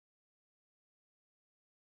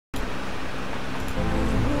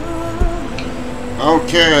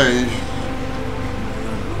Okay.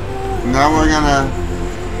 Now we're gonna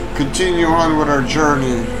continue on with our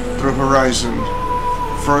journey through Horizon.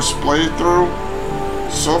 First playthrough.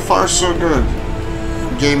 So far so good.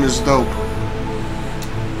 Game is dope.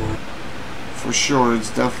 For sure,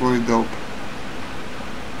 it's definitely dope.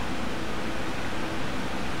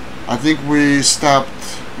 I think we stopped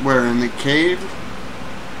where, in the cave?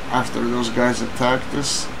 After those guys attacked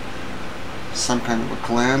us. Some kind of a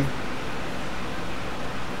clan.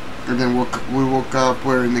 And then we woke up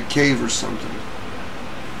where, in the cave or something.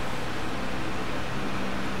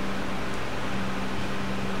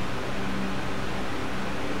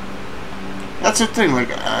 That's the thing,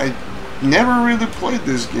 like, I never really played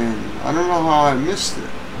this game. I don't know how I missed it.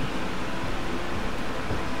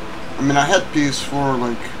 I mean, I had PS4,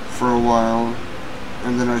 like, for a while,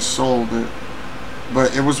 and then I sold it.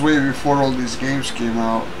 But it was way before all these games came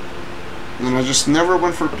out. And I just never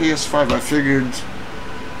went for PS5. I figured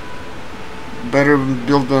better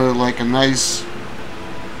build like a nice,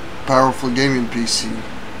 powerful gaming PC.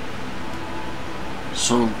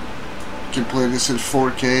 So you can play this in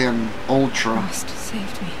 4K and Ultra. Frost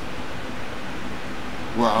saved me.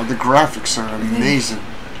 Wow, the graphics are amazing.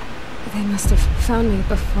 They must have found me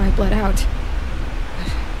before I bled out. But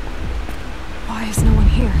why is no one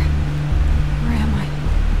here? Where am I?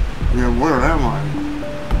 Yeah, where am I?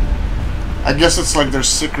 I guess it's like their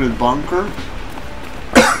secret bunker.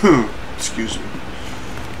 Excuse me.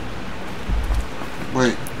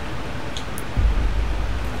 Wait.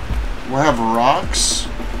 We have rocks?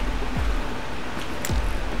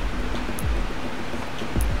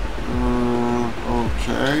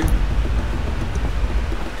 Okay.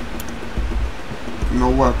 No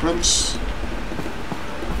weapons.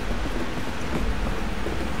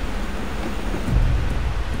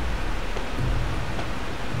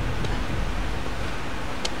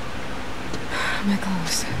 My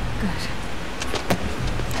clothes. Good.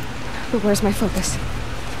 But where's my focus?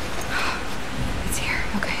 It's here.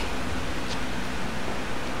 Okay.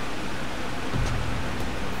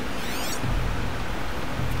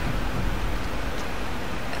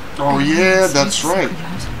 Oh yeah, that's right.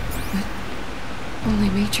 But only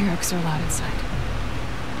matriarchs are allowed inside.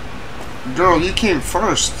 Girl, you came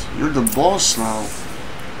first. You're the boss now.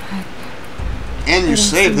 And you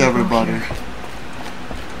saved everybody.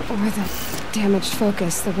 Or the damaged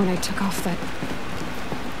focus, the one I took off that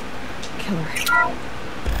killer.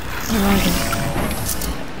 Where are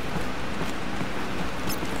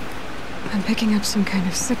they? I'm picking up some kind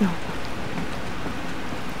of signal.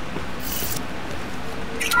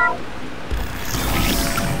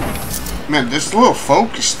 Man, this little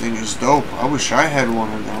focus thing is dope. I wish I had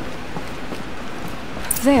one of them.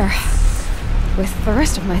 There. With the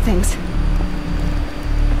rest of my things.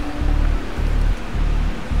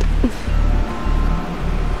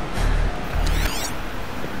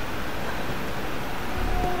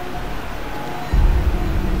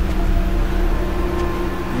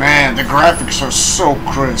 Man, the graphics are so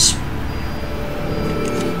crisp.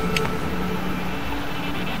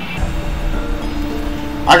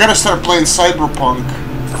 I gotta start playing Cyberpunk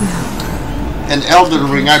and Elden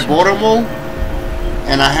Ring. I bought them all,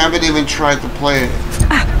 and I haven't even tried to play it.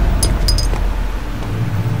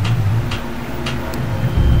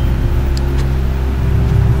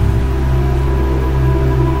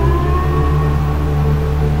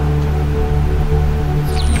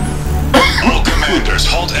 All commanders,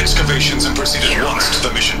 halt excavations and proceed at once to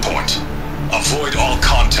the mission point. Avoid all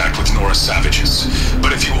contact with Nora savages,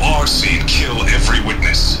 but if you are seen, kill every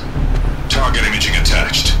witness. Target imaging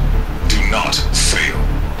attached. Do not fail.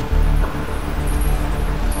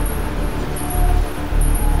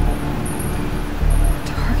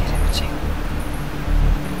 Target imaging.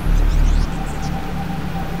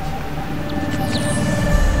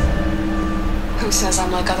 Who says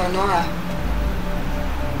I'm like other Nora?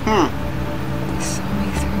 Saw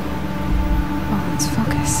me through Owen's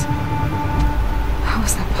focus. How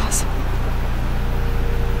is that possible?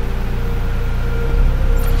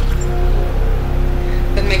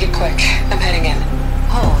 Then make it quick. I'm heading in.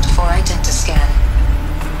 Hold for identiscan.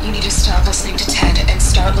 You need to stop listening to Ted and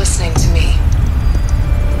start listening to me.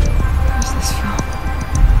 Where's this from?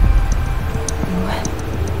 And when?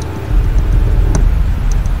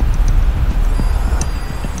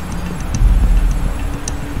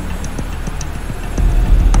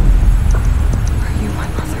 Are you my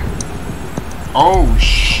mother? Oh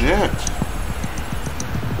shit.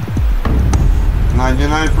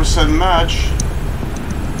 99% match.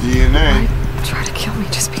 DNA. Why try to kill me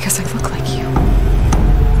just because I look like you?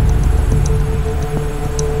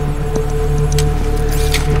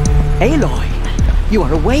 Aloy, you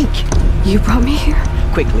are awake. You brought me here?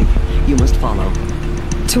 Quickly, you must follow.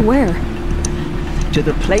 To where? To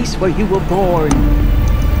the place where you were born.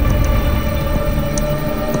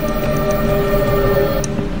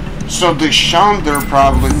 So they shunned her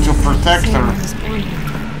probably to protect Same, I her. was born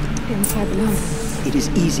here, inside the mountain. It is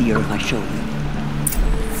easier if I show you.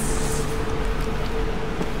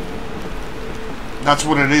 That's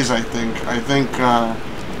what it is, I think. I think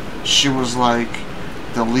she was like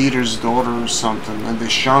the leader's daughter or something, and they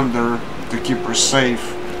shunned her to keep her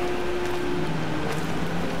safe.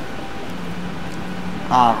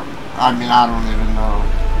 I mean, I don't even know.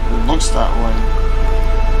 It looks that way.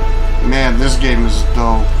 Man, this game is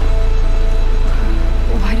dope.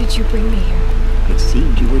 Why did you bring me here? It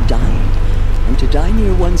seemed you were dying, and to die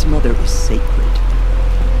near one's mother is sacred.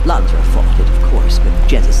 Landra fought it, of course, but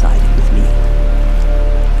Jezza sided with me.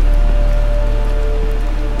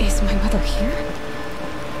 Is my mother here?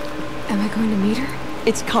 Am I going to meet her?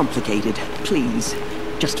 It's complicated. Please,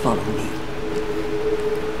 just follow me.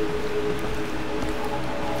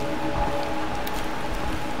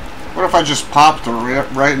 What if I just popped her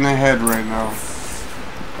right in the head right now?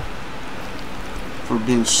 For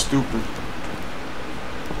being stupid.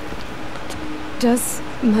 Does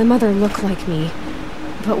my mother look like me,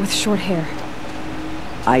 but with short hair?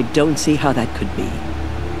 I don't see how that could be.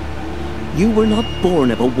 You were not born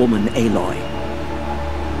of a woman, Aloy.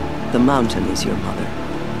 The mountain is your mother.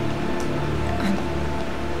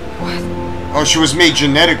 What? Oh, she was made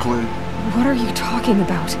genetically. What are you talking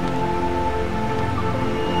about?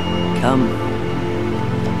 Come.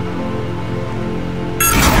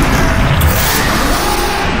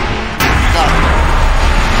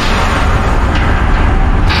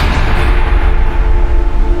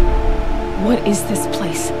 What is this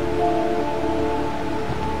place?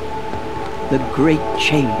 The Great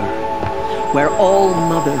Chamber, where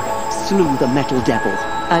All-Mother slew the Metal Devil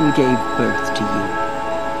and gave birth to you.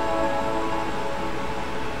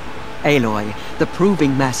 Aloy, the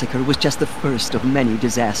Proving Massacre was just the first of many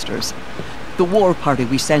disasters. The war party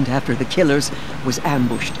we sent after the killers was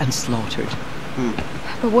ambushed and slaughtered.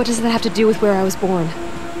 But what does that have to do with where I was born?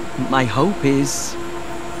 My hope is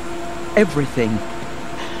everything.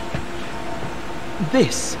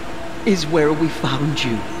 This is where we found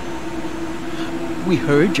you. We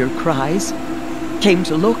heard your cries, came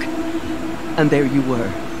to look, and there you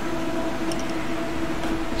were.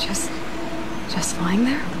 Just lying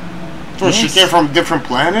there? So Yes. she came from a different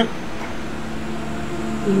planet?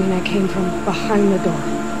 You mean I came from behind the door?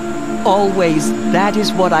 Always, that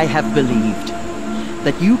is what I have believed.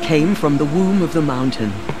 That you came from the womb of the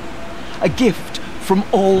mountain. A gift from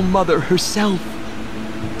All-Mother herself.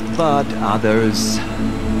 But others,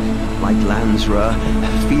 like Lansra,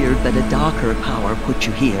 feared that a darker power put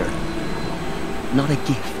you here. Not a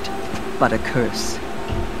gift, but a curse.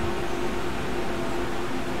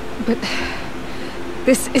 But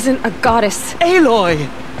this isn't a goddess. Aloy!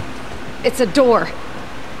 It's a door.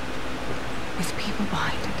 With people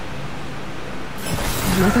behind it.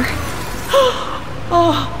 My mother?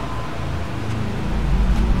 Oh!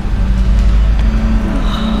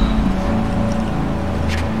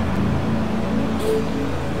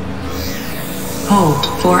 Hold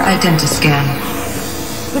for identiscan.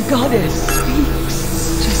 The goddess speaks.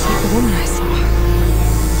 Just like the woman I saw.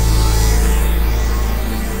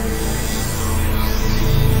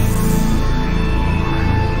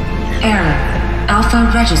 Error.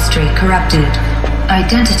 Alpha registry corrupted.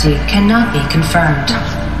 Identity cannot be confirmed.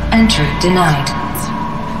 Entry denied.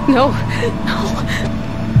 No, no.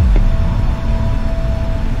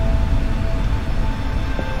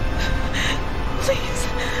 Please.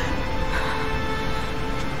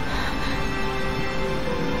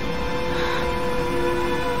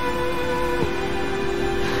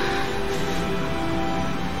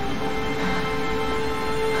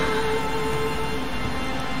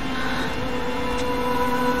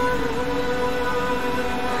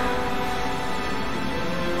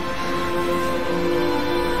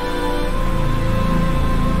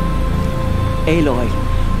 Aloy,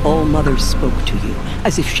 All-Mother spoke to you,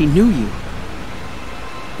 as if she knew you.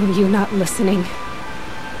 Were you not listening?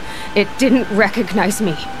 It didn't recognize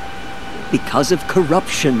me. Because of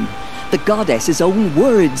corruption. The goddess's own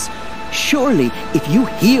words. Surely, if you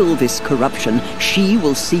heal this corruption, she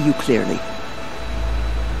will see you clearly.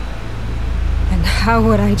 And how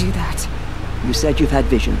would I do that? You said you've had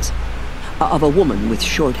visions. Of a woman with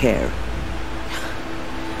short hair.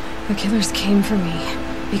 The killers came for me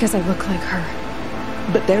because I look like her.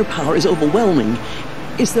 But their power is overwhelming.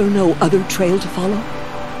 Is there no other trail to follow?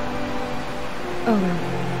 Oh,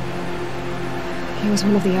 he was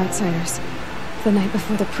one of the outsiders. The night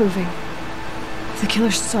before the proving. The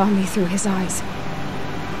killer saw me through his eyes.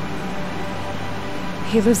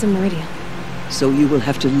 He lives in Meridian. So you will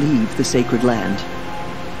have to leave the sacred land.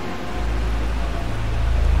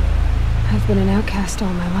 I've been an outcast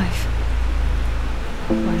all my life.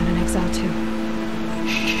 Why not an exile too?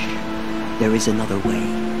 Shh. There is another way.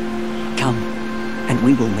 Come, and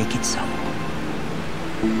we will make it so.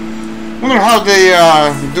 I wonder how they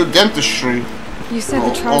do dentistry. You said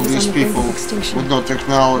the tribe all was these on the brink people of extinction. with no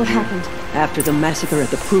technology. What happened? After the massacre at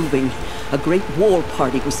the Proving, a great war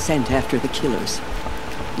party was sent after the killers.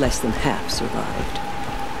 Less than half survived.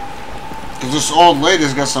 Cause this old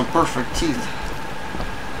lady's got some perfect teeth.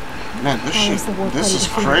 Man, this How shit, is the war this party is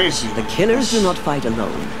defeated? crazy. The killers do not fight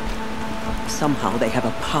alone. Somehow they have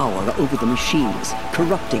a power over the machines,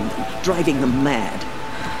 corrupting them, driving them mad.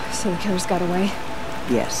 So the killers got away?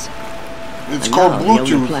 Yes. It's And called now, Bluetooth.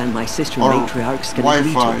 the only plan my sister or matriarchs can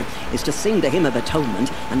agree Wi-Fi. to is to sing the hymn of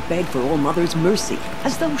atonement and beg for All Mother's mercy,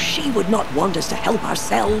 as though she would not want us to help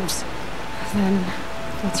ourselves. Then,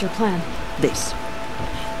 what's your plan? This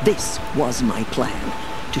was my plan.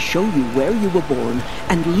 To show you where you were born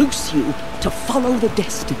and loose you to follow the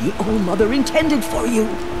destiny All Mother intended for you.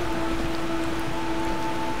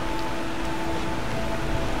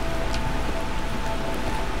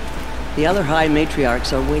 The other High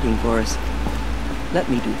Matriarchs are waiting for us. Let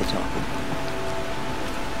me do the talking.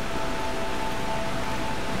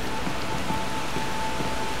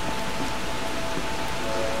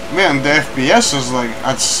 Man, the FPS is like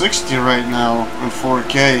at 60 right now in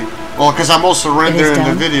 4K. Well, because I'm also rendering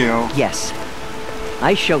the video Yes.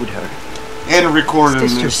 I showed her. and recording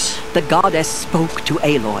Sisters, this. the goddess spoke to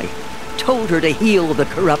Aloy. Told her to heal the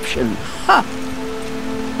corruption. Ha!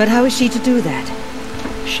 But how is she to do that?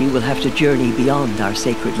 She will have to journey beyond our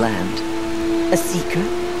sacred land. A seeker?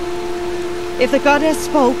 If the goddess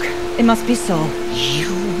spoke, it must be so.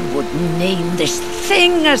 You would name this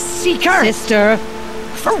thing a seeker? Sister!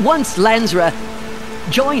 For once, Lansra,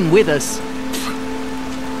 join with us.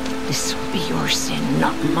 This will be your sin,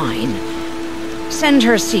 not mine. Send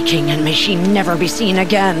her seeking, and may she never be seen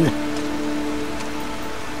again.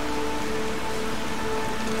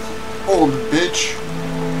 Old bitch.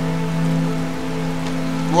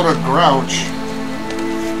 What a grouch.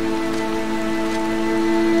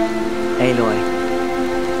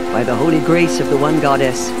 Aloy, by the holy grace of the one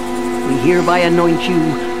goddess, we hereby anoint you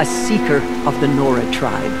a seeker of the Nora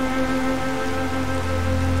tribe.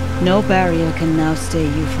 No barrier can now stay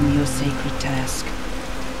you from your sacred task.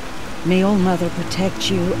 May All Mother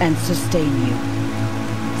protect you and sustain you.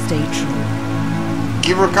 Stay true.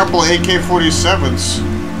 Give her a couple AK-47s.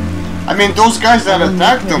 I mean, those guys that I will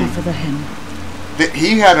attacked make ready him, for the hymn.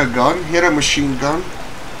 he had a gun, he had a machine gun.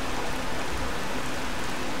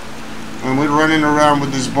 And we're running around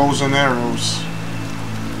with his bows and arrows.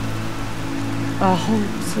 Our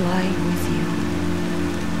hopes lie with you.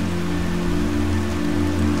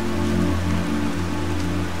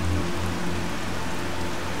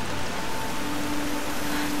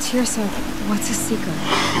 Tirsa, what's a seeker?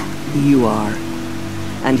 You are.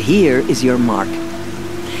 And here is your mark.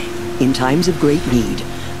 In times of great need,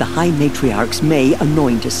 the High Matriarchs may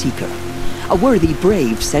anoint a seeker. A worthy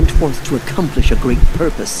brave sent forth to accomplish a great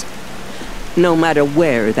purpose. No matter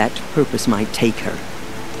where that purpose might take her.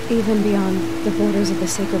 Even beyond the borders of the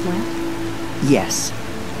sacred land? Yes.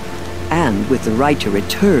 And with the right to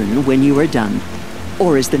return when you are done,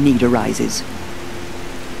 or as the need arises.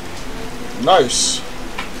 Nice.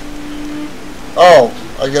 Oh,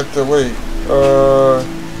 I get to wait.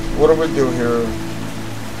 What do we do here?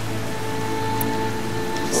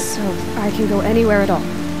 So I can go anywhere at all.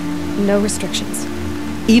 No restrictions.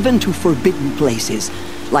 Even to forbidden places,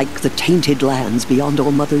 like the tainted lands beyond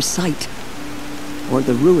All Mother's sight. Or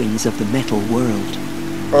the ruins of the metal world.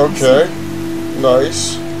 Okay.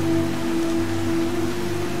 Nice.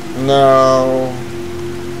 Now...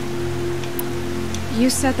 You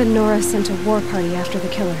said the Nora sent a war party after the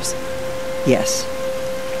killers. Yes.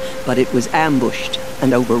 But it was ambushed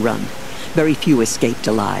and overrun. Very few escaped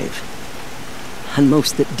alive. And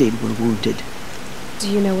most that did were wounded. Do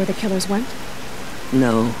you know where the killers went?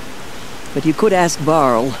 No. But you could ask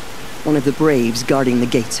Varl, one of the braves guarding the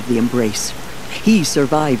gates of the Embrace. He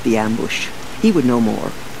survived the ambush. He would know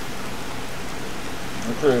more.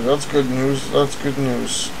 Okay, that's good news. That's good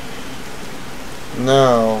news.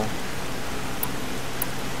 Now...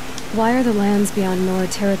 Why are the lands beyond Nora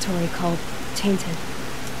territory called tainted?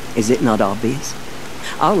 Is it not obvious?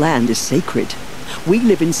 Our land is sacred. We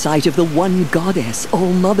live in sight of the one goddess,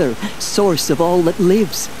 All Mother, source of all that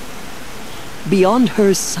lives. Beyond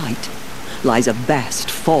her sight lies a vast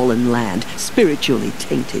fallen land, spiritually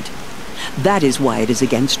tainted. That is why it is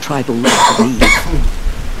against tribal law to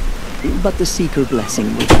leave. But the Seeker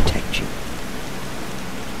blessing will protect you.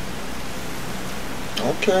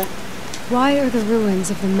 Okay. Why are the ruins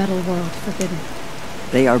of the metal world forbidden?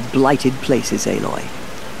 They are blighted places, Aloy.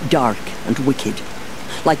 Dark and wicked.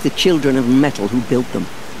 Like the children of metal who built them.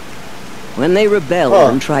 When they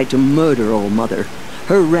rebelled and tried to murder All Mother,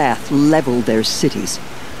 her wrath leveled their cities,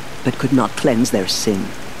 but could not cleanse their sin.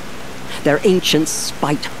 Their ancient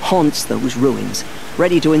spite haunts those ruins,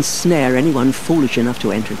 ready to ensnare anyone foolish enough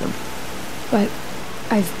to enter them. But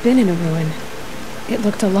I've been in a ruin. It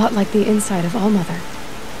looked a lot like the inside of All Mother.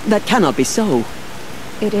 That cannot be so.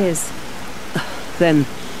 It is. Then,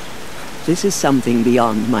 this is something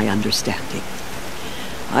beyond my understanding.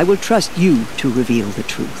 I will trust you to reveal the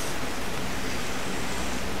truth.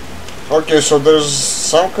 Okay, so there's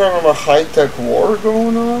some kind of a high-tech war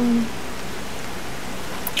going on?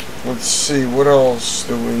 Let's see, what else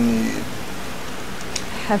do we need?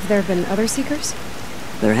 Have there been other Seekers?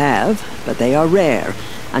 There have, but they are rare,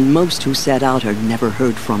 and most who set out are never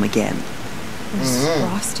heard from again. Was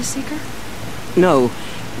Rost a Seeker? No,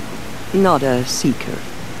 not a Seeker.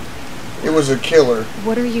 It was a killer.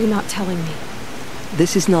 What are you not telling me?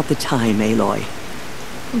 This is not the time, Aloy.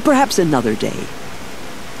 Perhaps another day.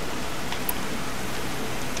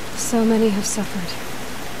 So many have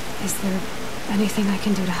suffered. Is there anything I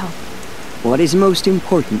can do to help? What is most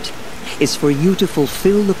important is for you to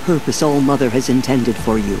fulfill the purpose All Mother has intended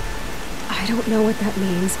for you. I don't know what that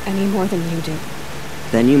means any more than you do.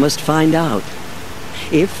 Then you must find out.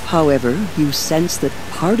 If, however, you sense that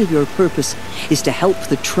part of your purpose is to help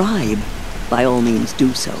the tribe, by all means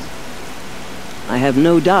do so. I have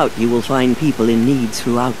no doubt you will find people in need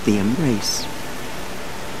throughout the Embrace.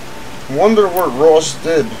 Wonder what Ross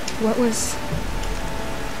did. What was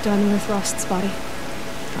done with Rost's body?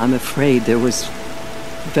 I'm afraid there was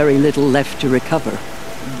very little left to recover.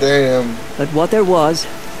 Damn. But what there was,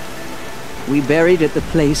 we buried at the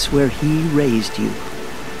place where he raised you,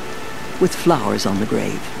 with flowers on the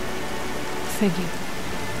grave. Thank you.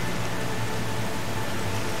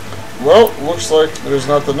 Well, looks like there's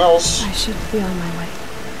nothing else. I should be on my way.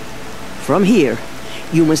 From here,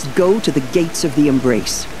 you must go to the gates of the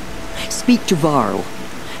Embrace. Speak to Varl,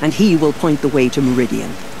 and he will point the way to Meridian.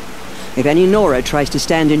 If any Nora tries to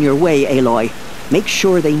stand in your way, Aloy, make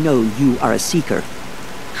sure they know you are a Seeker.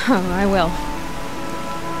 Oh, I will.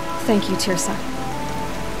 Thank you, Tirsa,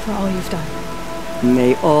 for all you've done.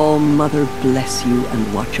 May All Mother bless you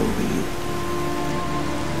and watch over you.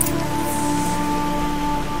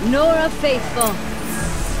 Nora Faithful,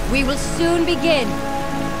 we will soon begin.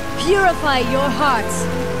 Purify your hearts.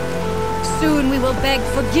 Soon we will beg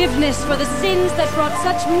forgiveness for the sins that brought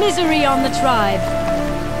such misery on the tribe.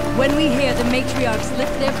 When we hear the matriarchs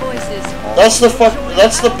lift their voices... That's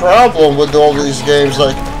the problem with all these games.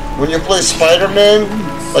 Like, when you play Spider-Man,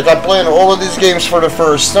 like I'm playing all of these games for the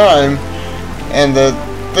first time, and the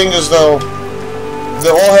thing is though, they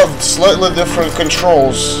all have slightly different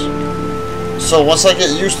controls. So once I get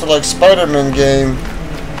used to like Spider-Man game,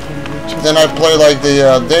 then I play like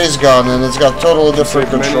the Days Gone, and it's got totally different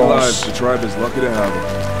controls. Many lives. The tribe is lucky to have it.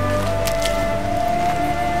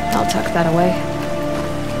 I'll tuck that away.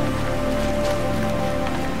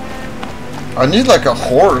 I need like a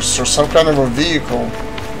horse or some kind of a vehicle.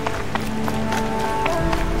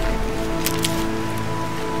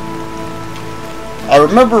 I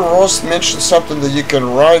remember Ross mentioned something that you can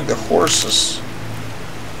ride the horses.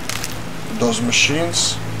 Those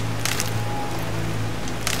machines.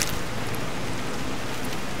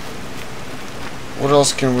 What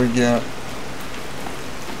else can we get?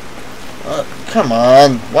 Come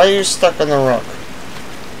on. Why are you stuck on the rock?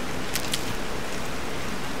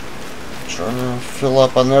 Trying to fill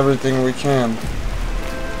up on everything we can.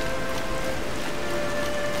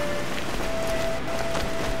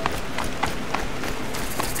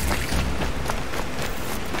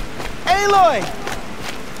 Aloy!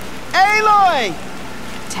 Aloy!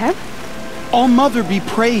 Teb? All Mother be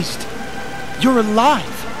praised. You're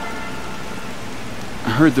alive. I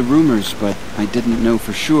heard the rumors, but I didn't know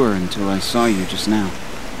for sure until I saw you just now.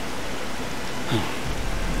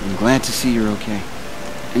 I'm glad to see you're okay.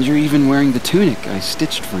 And you're even wearing the tunic I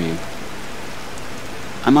stitched for you.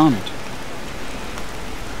 I'm honored.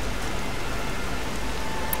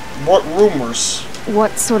 What rumors?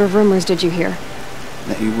 What sort of rumors did you hear?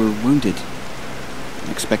 That you were wounded.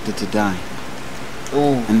 Expected to die.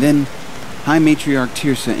 Ooh. And then, High Matriarch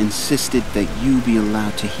Tirsa insisted that you be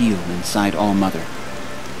allowed to heal inside All Mother.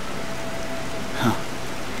 Huh.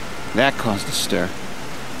 That caused a stir.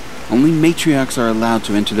 Only matriarchs are allowed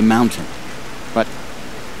to enter the mountain. But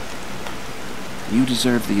you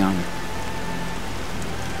deserve the honor.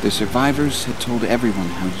 The survivors had told everyone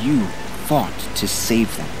how you fought to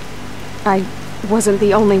save them. I wasn't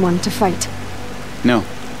the only one to fight. No.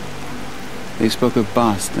 They spoke of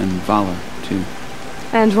Bast and Valor, too.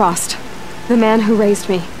 And Rost, the man who raised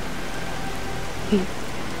me.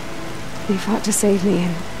 He fought to save me,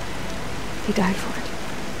 and he died for it.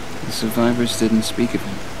 The survivors didn't speak of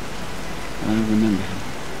him. I remember him.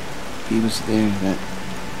 He was there that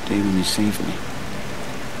day when you saved me.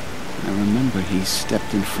 I remember he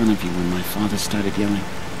stepped in front of you when my father started yelling.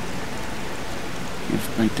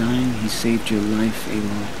 If by dying he saved your life,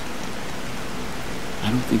 Aloy, I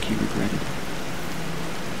don't think he regretted it.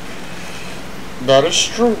 That is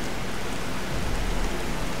true.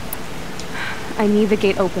 I need the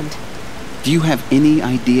gate opened. Do you have any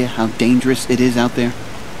idea how dangerous it is out there?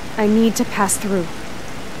 I need to pass through.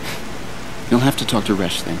 You'll have to talk to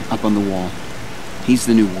Resh then, up on the wall. He's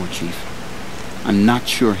the new war chief. I'm not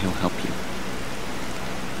sure he'll help you.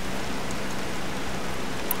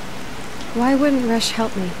 Why wouldn't Resh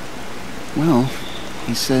help me? Well,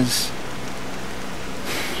 he says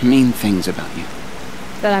mean things about you.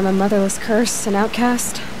 That I'm a motherless curse, an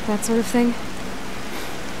outcast, that sort of thing?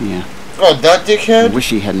 Yeah. Oh, that dickhead? I wish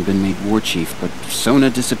he hadn't been made war chief, but Sona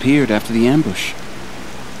disappeared after the ambush.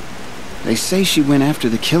 They say she went after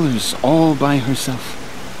the killers all by herself.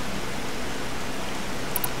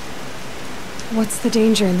 What's the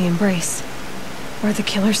danger in the embrace? Are the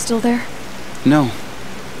killers still there? No.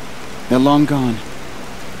 They're long gone.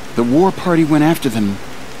 The war party went after them,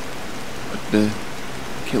 but the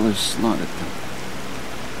killers slaughtered them.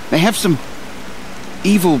 They have some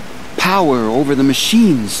evil power over the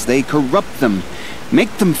machines. They corrupt them,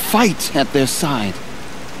 make them fight at their side.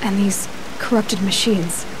 And these corrupted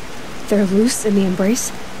machines, they're loose in the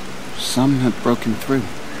embrace? Some have broken through.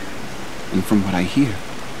 And from what I hear,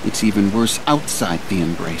 it's even worse outside the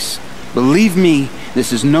embrace. Believe me,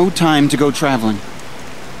 this is no time to go traveling.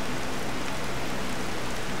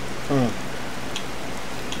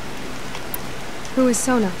 Who is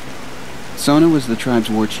Sona? Sona was the tribe's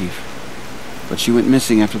war chief, but she went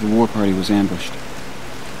missing after the war party was ambushed.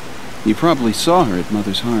 You probably saw her at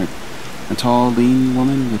Mother's Heart. A tall, lean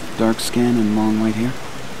woman with dark skin and long white hair.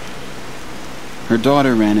 Her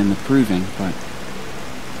daughter ran in the proving, but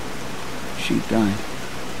she died.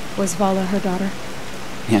 Was Vala her daughter?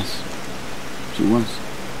 Yes, she was.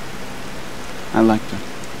 I liked her.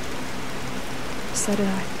 So did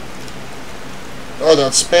I. Oh,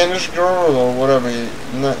 that Spanish girl or whatever,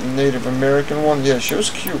 Native American one? Yeah, she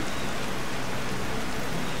was cute.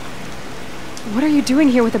 What are you doing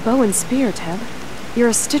here with a bow and spear, Teb? You're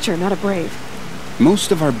a Stitcher, not a Brave.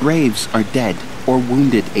 Most of our Braves are dead or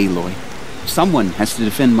wounded, Aloy. Someone has to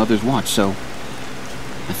defend Mother's Watch, so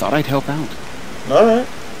I thought I'd help out. Alright.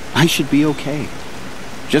 I should be okay.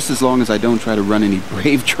 Just as long as I don't try to run any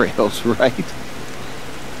Brave trails, right?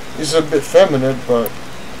 He's a bit feminine, but...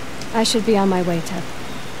 I should be on my way, Teb.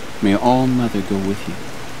 May All Mother go with you.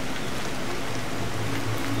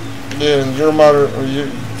 Yeah, and your mother, or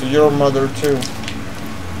to your mother too.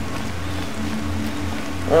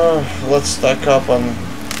 Let's stack up on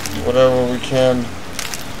whatever we can.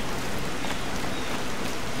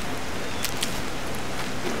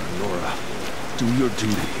 Nora, do your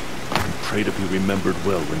duty. And pray to be remembered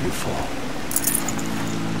well when you fall.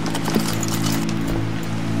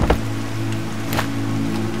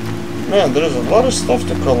 Man, there's a lot of stuff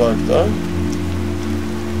to collect, huh?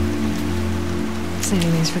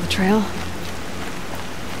 Saving these for the trail.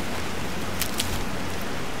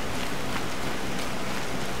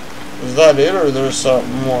 Is that it, or there's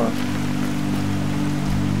something more?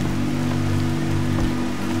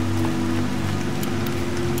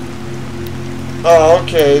 Oh,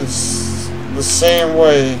 okay, it's the same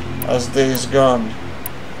way as Days Gone.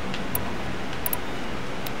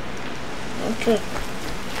 Okay.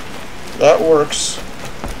 That works.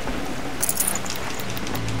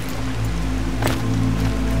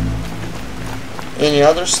 Any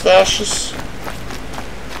other stashes?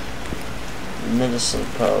 Medicine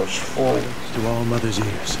pouch, 40. To All Mother's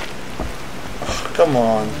ears. Oh, come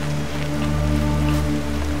on.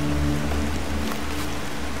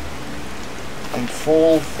 I'm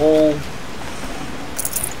full.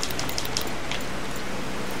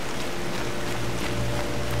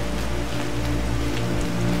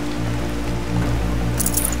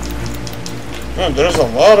 Man, there's a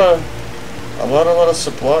lot of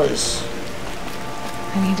supplies.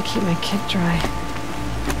 I need to keep my kit dry.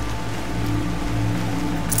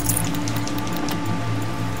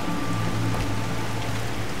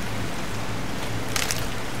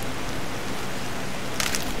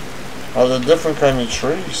 Are there different kind of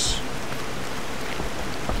trees?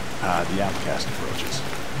 The outcast approaches.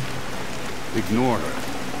 Ignore her.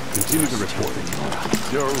 Continue to report.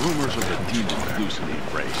 There are rumors of a demon loose in the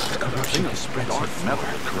embrace. The thing of dark metal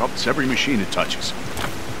corrupts every machine it touches.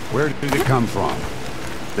 Where did it come from?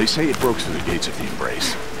 They say it broke through the gates of the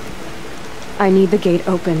embrace. I need the gate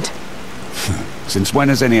opened. Since when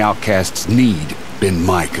has any outcast's need been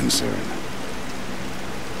my concern?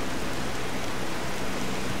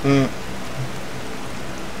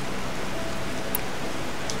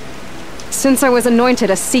 Since I was anointed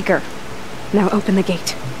a seeker. Now open the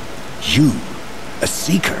gate. You? A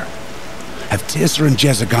seeker? Have Tissa and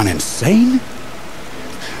Jezza gone insane?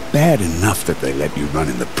 Bad enough that they let you run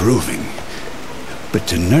in the proving. But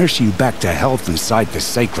to nurse you back to health inside the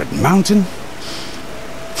sacred mountain?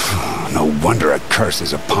 No wonder a curse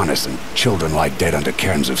is upon us and children lie dead under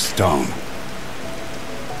cairns of stone.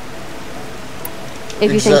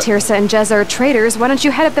 If you think Tirsa and Jezza are traitors, why don't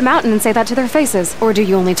you head up the mountain and say that to their faces? Or do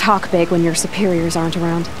you only talk big when your superiors aren't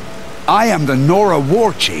around? I am the Nora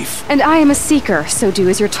war chief. And I am a seeker, so do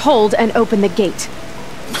as you're told and open the gate.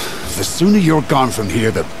 The sooner you're gone from here,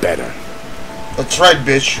 the better. That's right,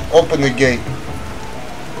 bitch. Open the gate.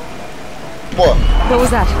 What? What was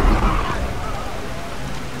that?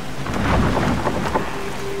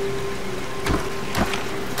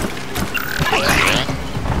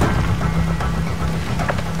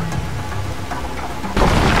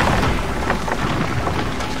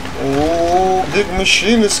 Oh, big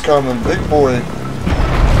machine is coming, big boy.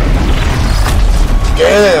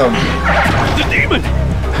 Damn. The demon!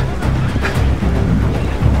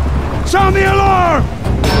 Sound the alarm!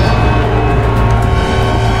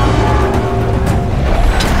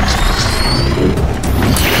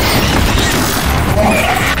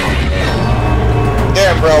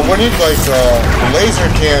 Damn, bro, we need like a laser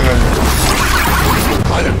cannon.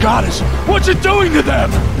 By the goddess, what's it doing to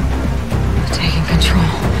them? Taking control.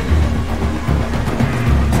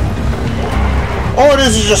 Oh,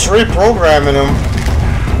 this is just reprogramming them.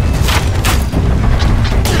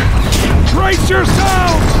 Brace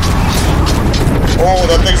yourselves! Oh,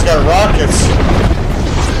 that thing's got rockets.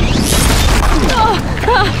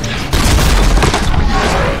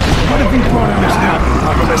 What have you brought on us now on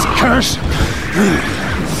top of this curse?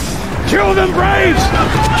 Kill them, Braves!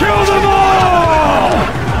 Kill them all!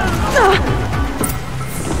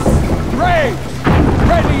 Braves,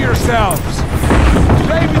 ready yourselves!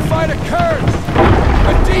 Today we fight a curse!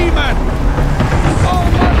 A demon! Oh,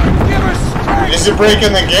 Mother, give us strength! Is it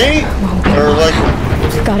breaking the gate? Or like...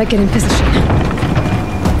 Gotta get in position.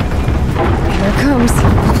 Here it comes.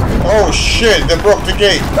 Oh shit, they broke the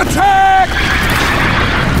gate. Attack!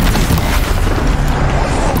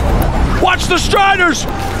 Watch the Striders!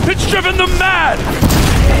 It's driven them mad!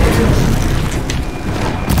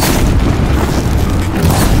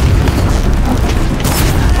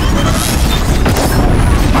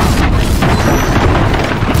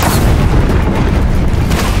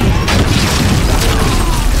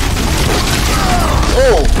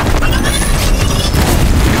 Oh!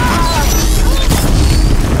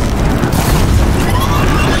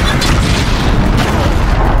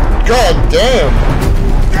 God damn!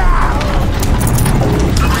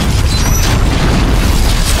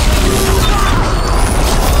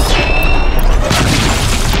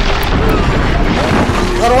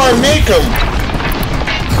 How do I make them?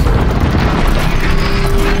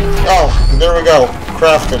 Oh, there we go.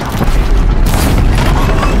 Crafted.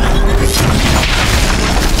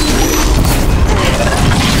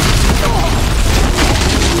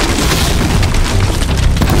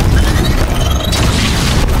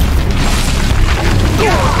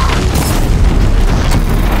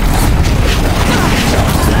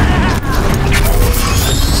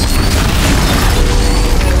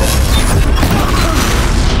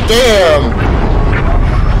 Damn!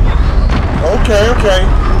 Okay.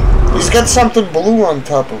 He's got something blue on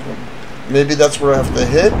top of him. Maybe that's where I have to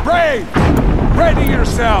hit? Brave! Ready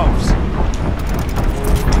yourselves!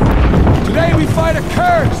 Today we fight a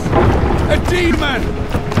curse! A demon!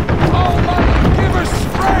 Oh, Mother, give us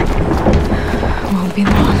strength! Won't be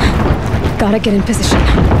long. Gotta get in position.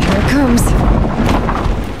 Here it comes.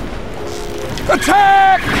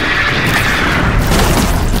 Attack!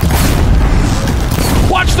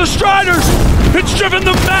 Watch the Striders! It's driven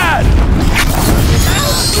them mad!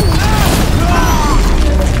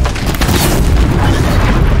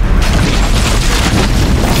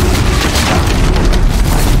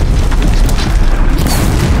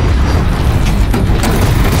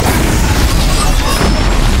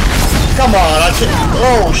 Come on, I can't...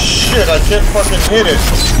 Oh shit, I can't fucking hit it.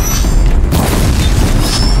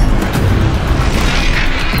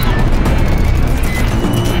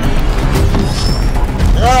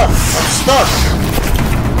 Ah, I'm stuck.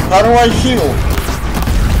 How do I heal?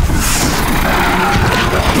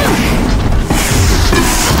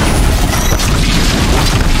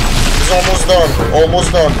 He's almost done.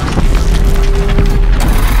 Almost done.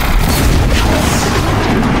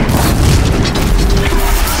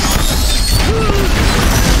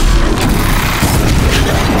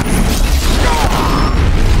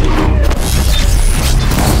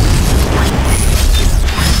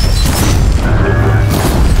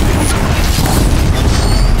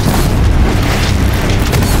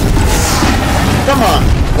 Come on,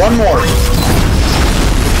 one more.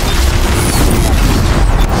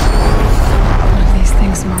 One of these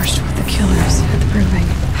things marched with the killers at the proving.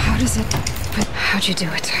 How does it... But how'd you do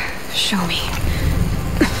it? Show me.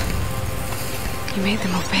 You made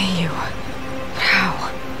them obey you. But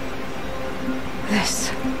how?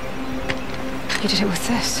 This. You did it with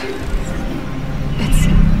this. It's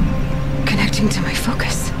connecting to my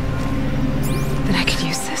focus. Then I could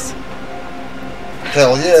use this.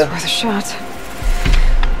 Hell yeah. It's worth a shot.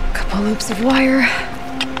 Couple loops of wire.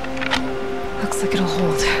 Looks like it'll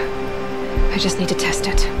hold. I just need to test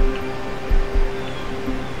it.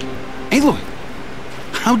 Aloy,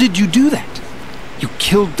 how did you do that? You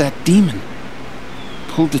killed that demon.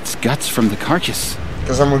 Pulled its guts from the carcass.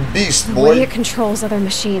 Because I'm a beast, The boy. way it controls other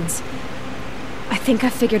machines. I think I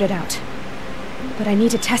figured it out. But I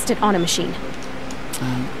need to test it on a machine.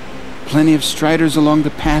 Plenty of striders along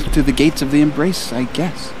the path to the gates of the Embrace, I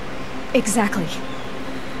guess. Exactly.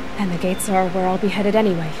 And the gates are where I'll be headed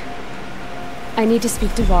anyway. I need to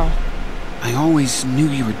speak to Varl. I always knew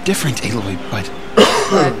you were different, Aloy, but...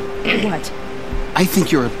 What? I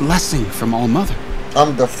think you're a blessing from All Mother.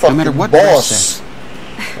 I'm the fucking no matter what boss. Says.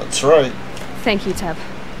 That's right. Thank you, Teb.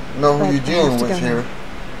 Know who But you're I dealing have to with go here. now.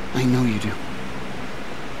 I know you do.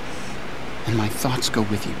 And my thoughts go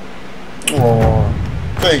with you. Oh,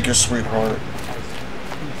 thank you, sweetheart.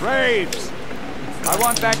 Braves! I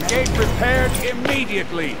want that gate repaired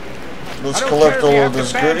immediately. Let's collect all of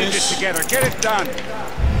these goodies. Together. Get it done.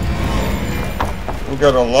 We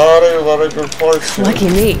got a lot of good parts here. Lucky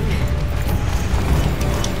me.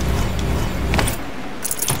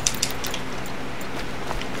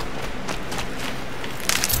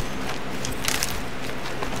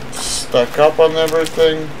 Stack up on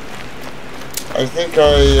everything. I think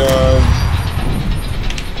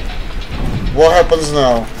what happens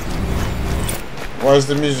now? Why does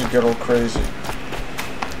the music get all crazy?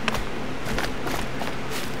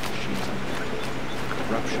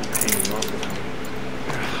 Corruption hanging on with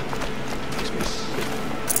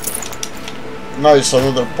him. Nice,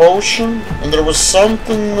 another potion, and there was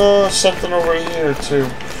something over here too.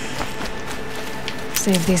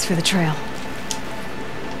 Save these for the trail.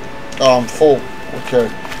 Oh, I'm full. Okay.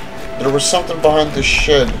 There was something behind the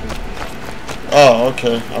shed. Oh,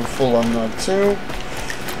 okay. I'm full on that too.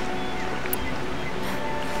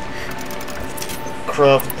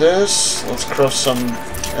 Craft this. Let's craft some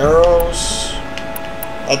arrows.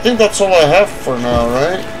 I think that's all I have for now,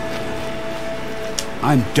 right?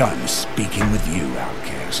 I'm done speaking with you,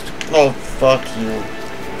 outcast. Oh, fuck you.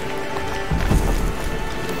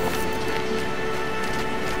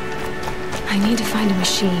 I need to find a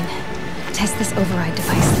machine. Test this override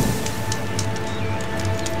device.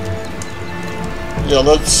 Yeah,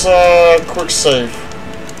 let's quick save.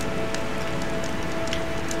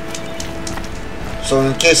 So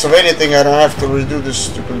in case of anything, I don't have to redo this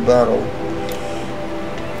stupid battle.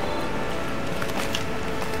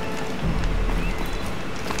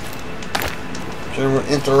 Can we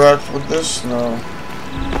interact with this? No.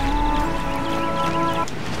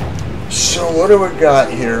 So what do we got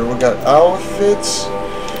here? We got outfits.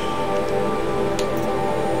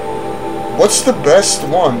 What's the best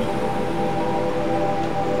one?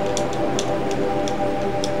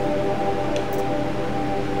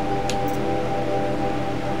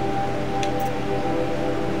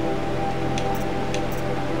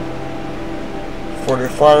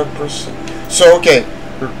 %. So okay,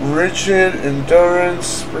 rigid,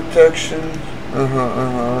 endurance, protection.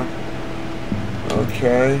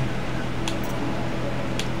 Okay.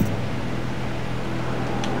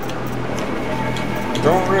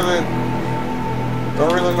 Don't really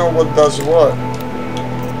know what does what.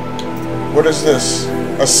 What is this?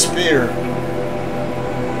 A spear.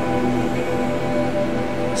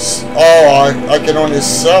 Oh, I can only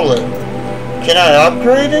sell it. Can I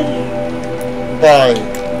upgrade it? Buy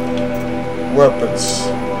weapons.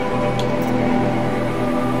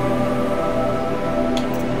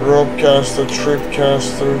 Ropecaster,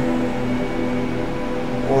 Tripcaster,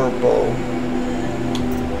 or bow.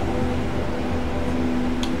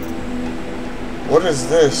 What is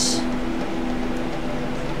this?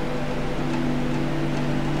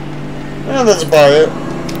 Yeah, that's about it.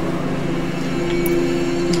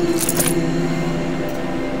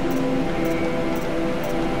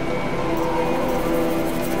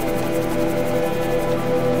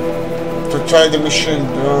 To tie the machine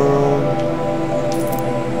down.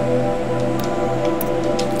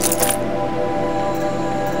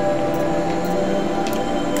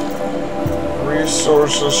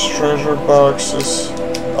 Resources, treasure boxes.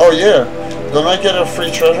 Oh yeah, don't I get a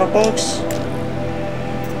free treasure box?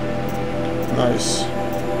 Nice.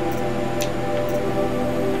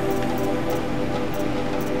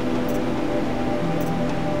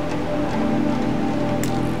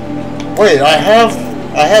 Wait, I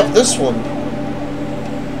have this one.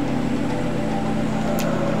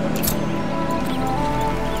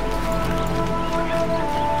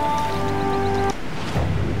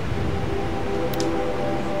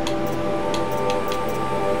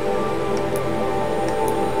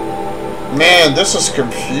 Man, this is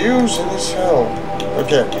confusing as hell.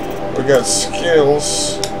 Okay, we got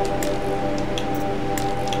skills.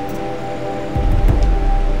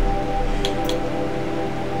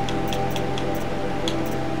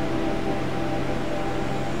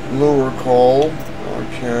 Lure call.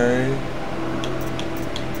 Okay.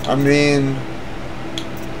 I mean,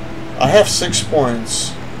 I have 6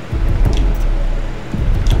 points.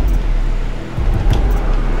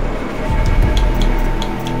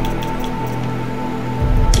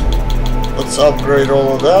 Let's upgrade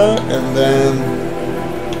all of that, and then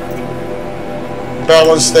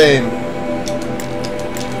balanced aim.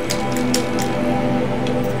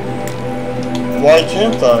 Why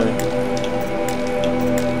can't I?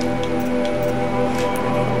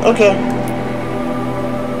 Okay.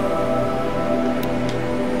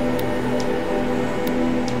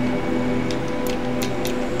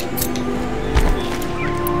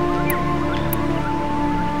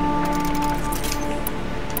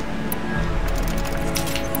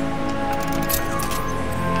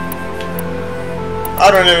 I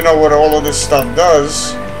don't even know what all of this stuff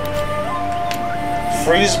does.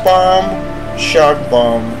 Freeze bomb, shock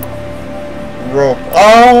bomb, rope.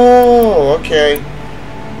 Oh, okay.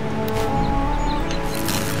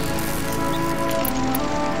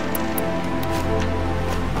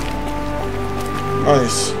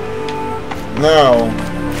 Nice. Now.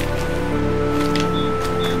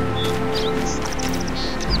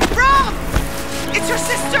 Rob! It's your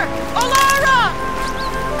sister, Olara!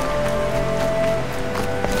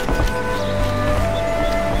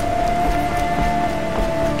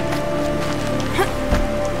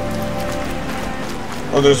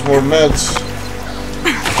 Oh, there's more meds.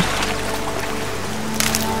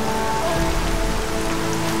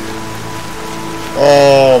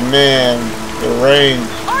 Oh man, the rain.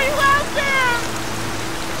 Are you out there?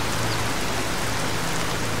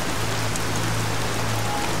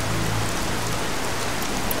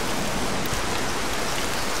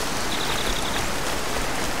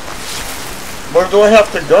 Where do I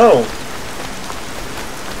have to go?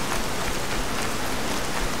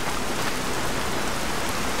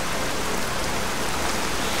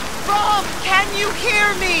 Rob, can you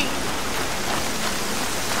hear me?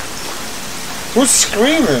 Who's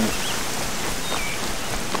screaming?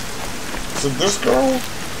 Is it this girl?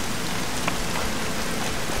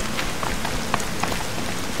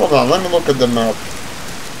 Hold on, let me look at the map.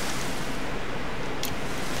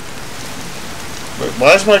 Wait,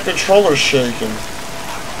 why is my controller shaking?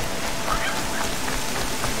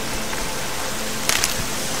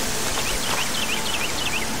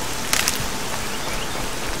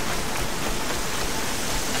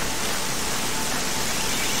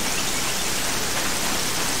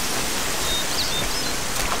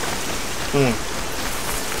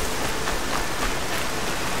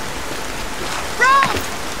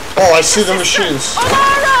 Oh, I see the machines.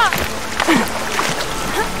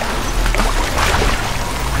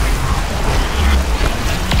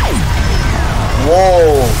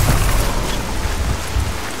 Whoa.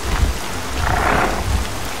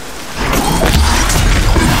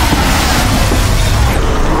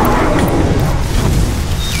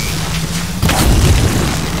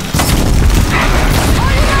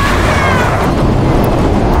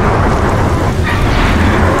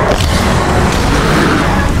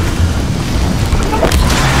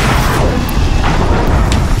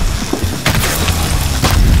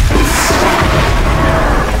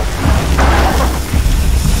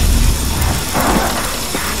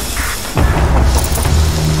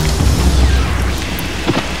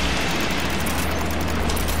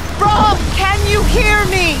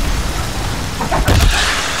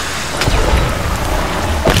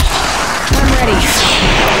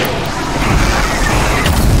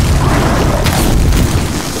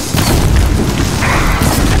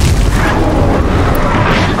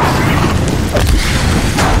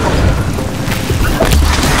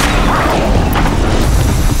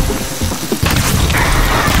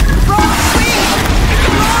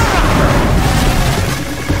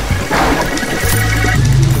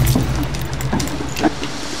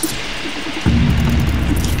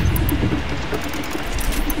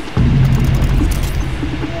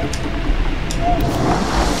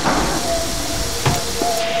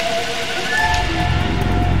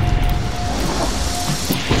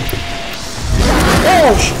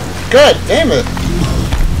 God damn it.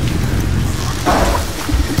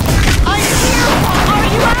 I'm here! Are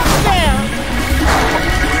you out there?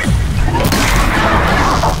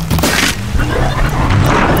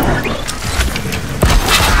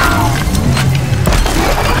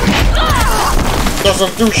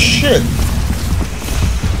 Doesn't do shit.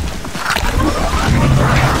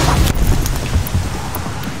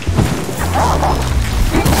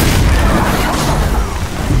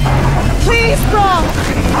 Please, bro!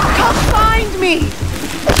 Come find me!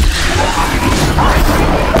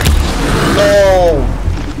 No!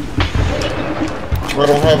 I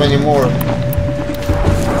don't have any more.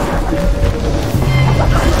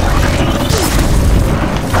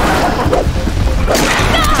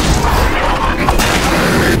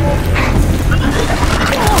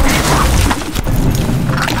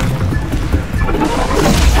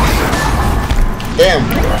 Damn.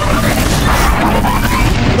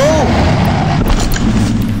 No!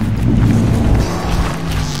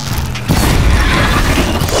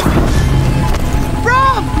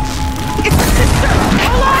 Brom! It's the sister!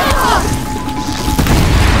 Aloy!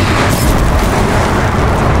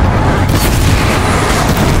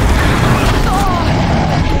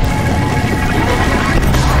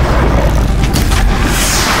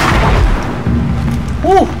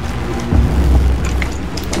 Woo!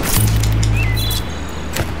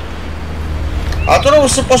 I thought I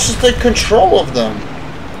was supposed to take control of them.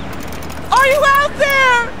 Are you out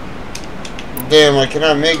there? Damn, I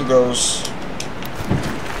cannot make those.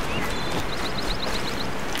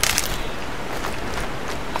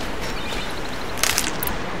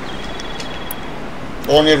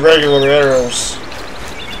 Only regular arrows.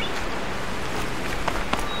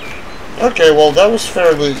 Okay, well that was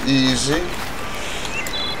fairly easy.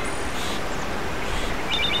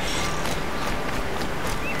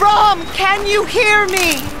 Brom, can you hear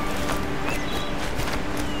me?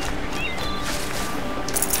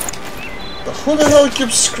 Who the hell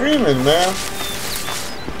keeps screaming, man?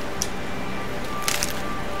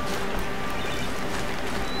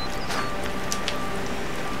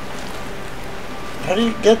 How do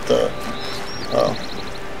you get that? Oh.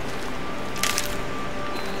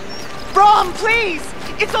 Brom, please!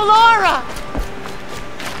 It's Alara!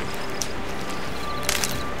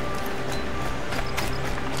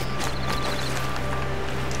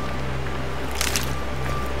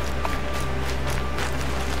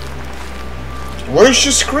 Where is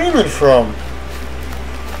she screaming from?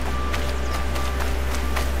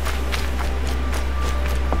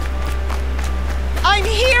 I'm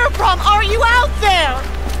here, Brom! Are you out there?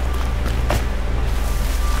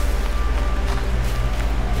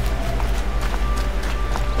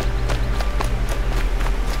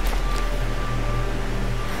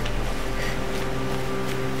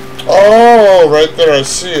 Oh, right there, I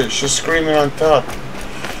see it. She's screaming on top.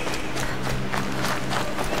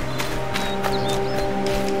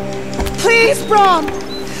 Please, Brom!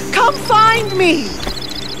 Come find me!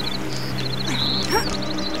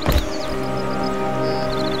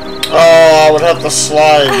 Oh, I would have to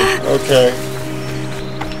slide. Okay.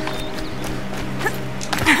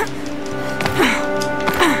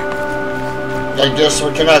 I guess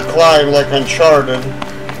we cannot climb like Uncharted.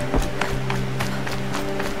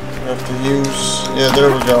 We have to use... Yeah,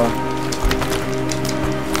 there we go.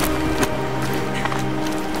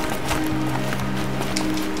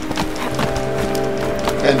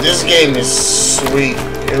 And this game is sweet.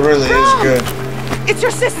 It really is good. It's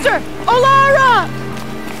your sister, Alara!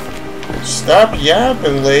 Stop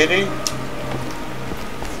yapping, lady.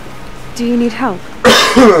 Do you need help?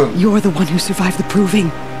 You're the one who survived the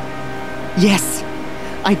proving. Yes,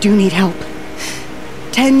 I do need help.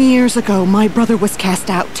 10 years ago, my brother was cast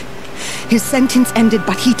out. His sentence ended,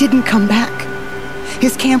 but he didn't come back.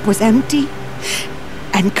 His camp was empty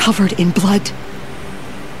and covered in blood.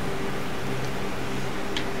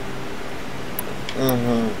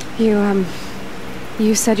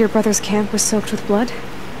 You said your brother's camp was soaked with blood?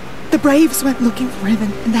 The Braves went looking for him,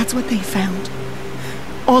 and that's what they found.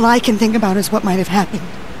 All I can think about is what might have happened.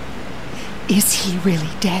 Is he really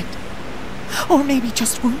dead? Or maybe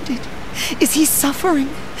just wounded? Is he suffering?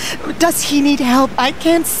 Does he need help? I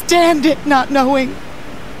can't stand it not knowing.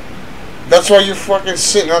 That's why you're fucking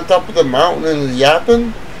sitting on top of the mountain and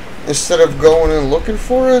yapping? Instead of going and looking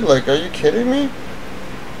for it? Like, are you kidding me?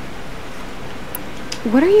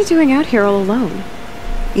 What are you doing out here all alone?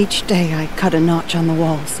 Each day I cut a notch on the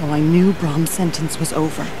wall, so I knew Brom's sentence was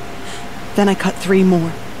over. Then I cut 3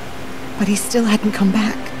 more, but he still hadn't come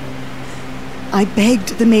back. I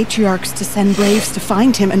begged the matriarchs to send Braves to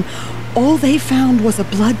find him, and all they found was a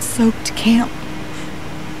blood-soaked camp.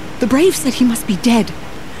 The Braves said he must be dead,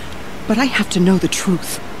 but I have to know the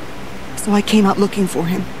truth. so I came out looking for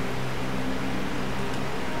him.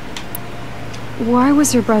 Why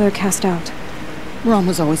was your brother cast out? Brom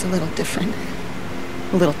was always a little different.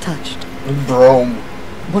 A little touched. Brom.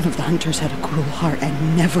 One of the hunters had a cruel heart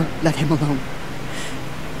and never let him alone.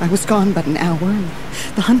 I was gone but an hour, and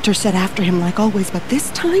the hunter set after him like always, but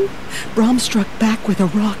this time, Brom struck back with a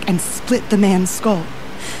rock and split the man's skull.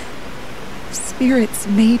 Spirits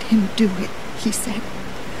made him do it, he said.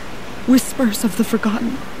 Whispers of the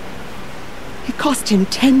forgotten. It cost him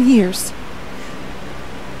 10 years.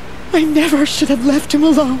 I never should have left him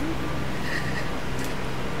alone.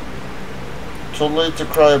 Too late to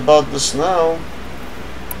cry about this now.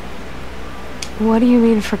 What do you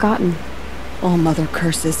mean, forgotten? All mother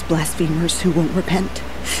curses blasphemers who won't repent,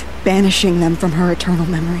 banishing them from her eternal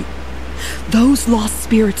memory. Those lost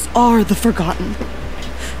spirits are the forgotten.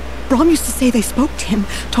 Brom used to say they spoke to him,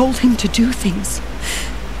 told him to do things.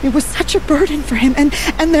 It was such a burden for him, and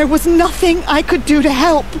there was nothing I could do to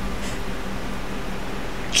help.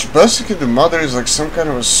 So basically the mother is like some kind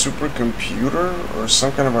of a supercomputer or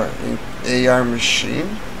some kind of an AI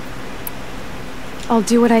machine? I'll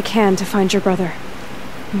do what I can to find your brother.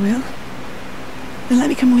 You will? Then let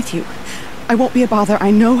me come with you. I won't be a bother.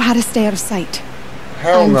 I know how to stay out of sight.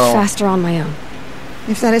 Hell I'm no. faster on my own.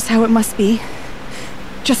 If that is how it must be,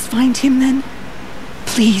 just find him then.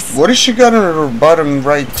 Please. What has she got on her bottom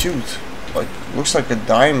right tooth? Like, looks like a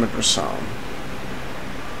diamond or something.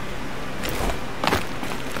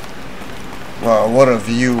 Wow, what a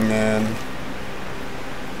view, man.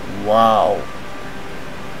 Wow.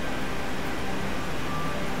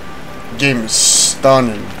 Game is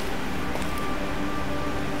stunning.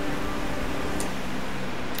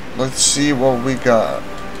 Let's see what we got.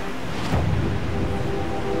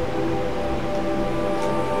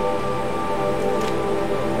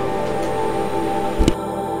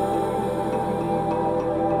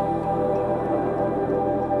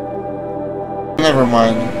 Never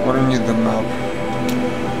mind, we don't need the map.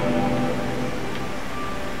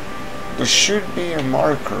 There should be a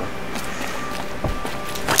marker.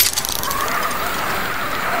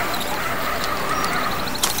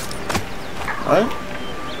 Right?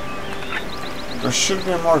 There should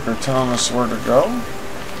be a marker telling us where to go.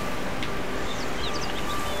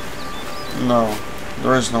 No,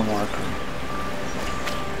 there is no marker.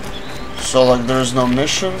 So like there's no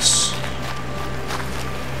missions.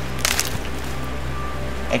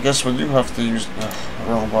 I guess we do have to use the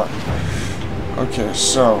wrong button. Okay,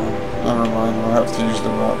 so never mind, we'll have to use the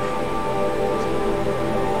map.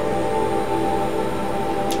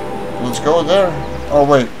 Let's go there. Oh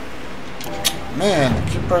wait. Man, I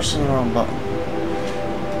keep pressing the wrong button.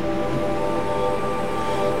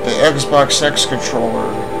 The Xbox X controller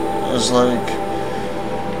is like,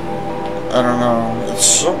 I don't know, it's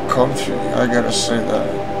so comfy, I gotta say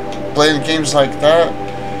that. Playing games like that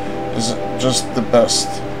is just the best.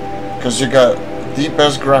 Because you got the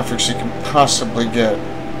best graphics you can possibly get.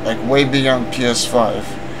 Like way beyond PS5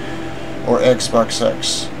 or Xbox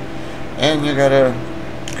X. And you got a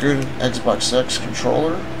good Xbox X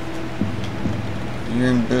controller. You're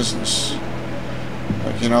in business.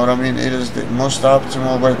 Like, you know what I mean? It is the most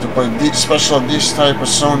optimal way to play, especially these type of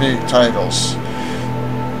Sony titles.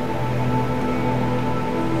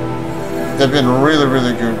 They've been really,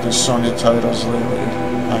 really good, these Sony titles lately,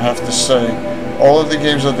 I have to say. All of the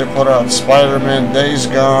games that they put out, Spider-Man, Days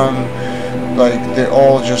Gone, like, they're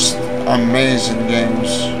all just amazing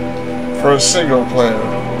games for a single player.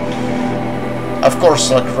 Of course,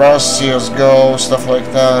 like Rust, CSGO, stuff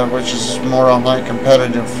like that, which is more online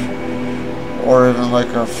competitive, or even like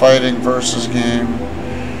a fighting versus game,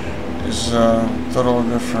 is totally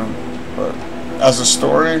different. But as a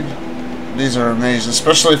story, these are amazing,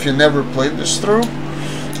 especially if you never played this through.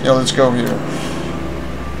 Yeah, let's go here.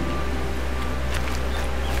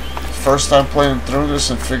 First time playing through this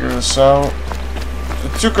and figuring this out.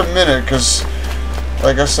 It took a minute because,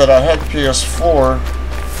 like I said, I had PS4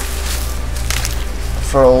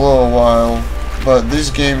 for a little while, but these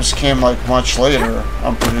games came like much later,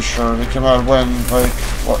 I'm pretty sure. They came out when, like,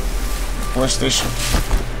 what? PlayStation?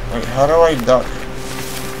 Wait, how do I duck?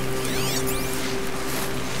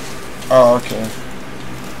 Oh, okay.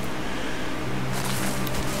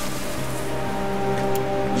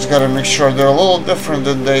 Just gotta make sure they're a little different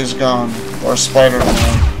than Days Gone or Spider-Man.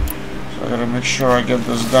 So I gotta make sure I get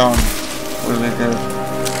this down really good.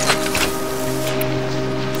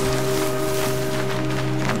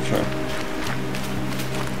 Okay.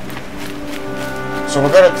 So we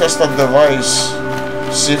gotta test that device,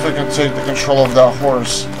 see if we can take the control of that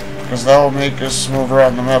horse, because that will make us move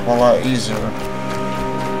around the map a lot easier.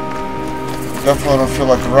 Definitely don't feel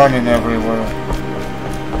like running everywhere.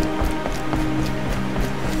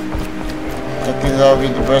 I think that would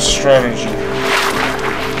be the best strategy.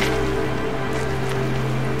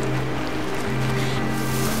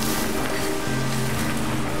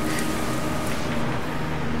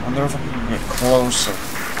 I wonder if I can get closer.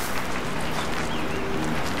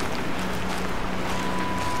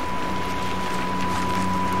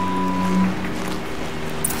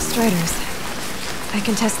 Striders. I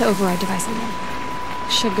can test the override device on them.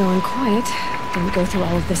 Should go in quiet. Don't go through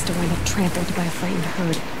all of this to wind up trampled by a frightened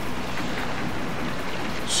herd.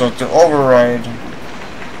 So to override,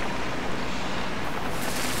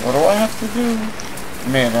 what do I have to do?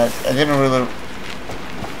 Man, I didn't really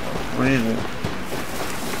read it.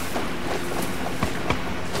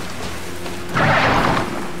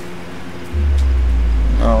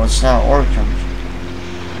 No, it's not working.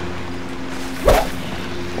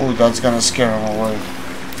 Oh, that's gonna scare him away.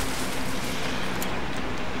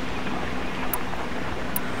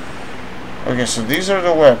 Okay, so these are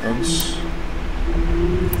the weapons.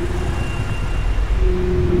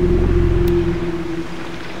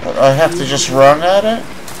 I have to just run at it,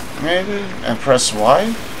 maybe, and press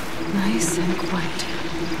Y? Nice and quiet.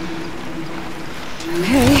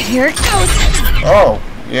 Okay, here it goes! Oh,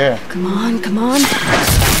 yeah. Come on, come on.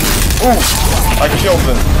 Ooh, I killed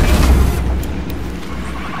it.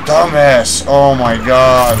 Dumbass, oh my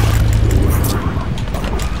god.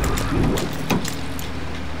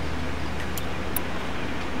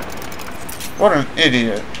 What an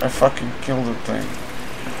idiot. I fucking killed the thing.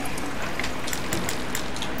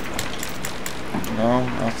 No,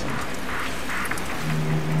 nothing.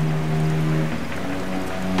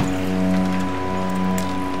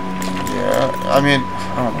 Yeah, I mean,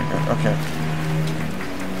 oh my god, okay.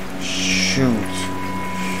 Shoot.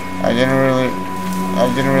 I didn't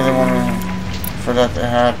really want for that to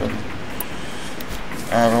happen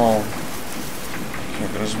at all. Okay,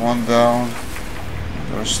 there's one down.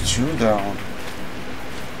 There's two down.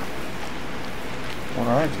 What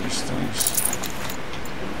are these things?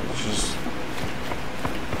 It's just...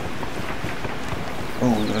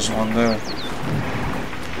 Oh, there's one there.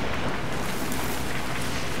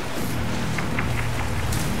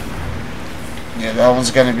 Yeah, that one's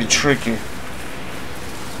gonna be tricky.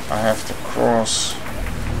 I have to cross.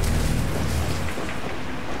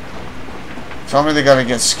 Tell me they're gonna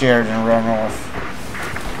get scared and run off.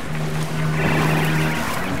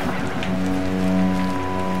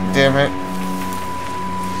 Damn it.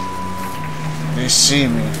 They see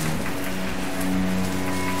me.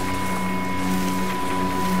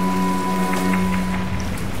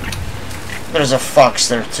 There's a fox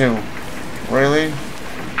there too. Really?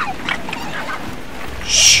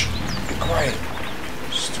 Shh! Be quiet.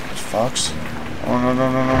 Stupid fox. Oh no,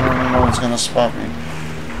 no, no, no, no, no, no, it's gonna spot me.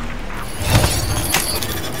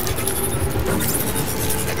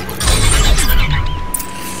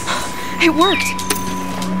 It worked!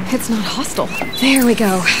 It's not hostile. There we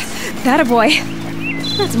go. That a boy.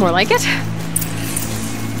 That's more like it.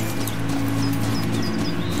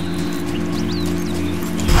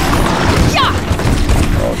 Yeah!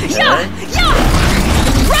 Okay. Yeah! Yeah!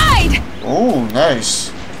 Ride! Oh,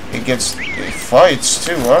 nice. It fights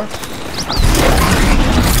too, huh?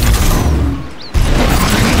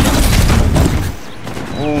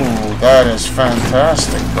 Ooh, that is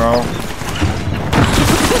fantastic, bro.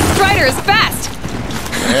 This strider is fast!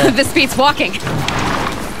 Yeah. This beats walking.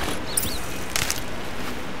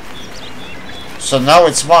 So now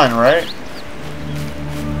it's mine, right?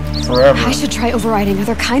 Forever. I should try overriding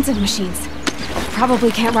other kinds of machines.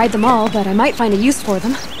 Probably can't ride them all, but I might find a use for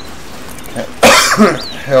them.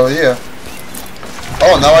 Hell yeah.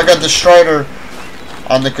 Oh, now I got the strider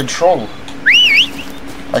on the control.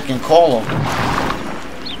 I can call him.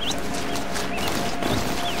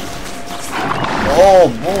 Oh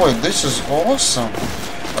boy, this is awesome.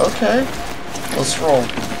 Okay, let's roll.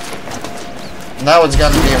 Now it's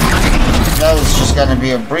gonna be now it's just gonna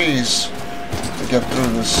be a breeze to get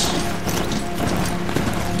through this.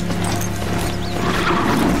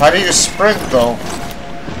 How do you sprint though?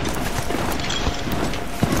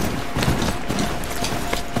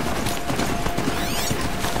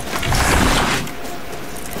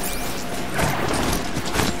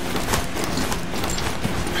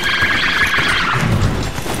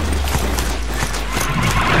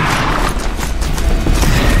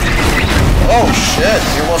 Oh shit,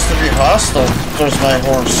 he wants to be hostile towards my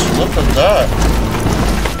horse. Look at that.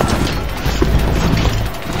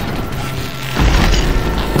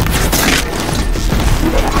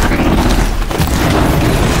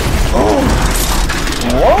 Oh,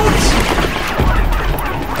 what?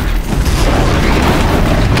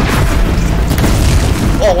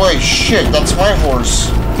 Oh wait, shit, that's my horse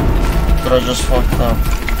that I just fucked up.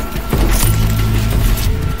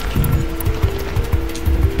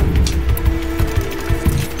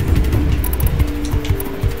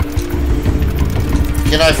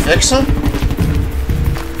 Can I fix them?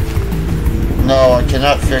 No, I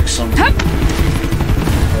cannot fix them.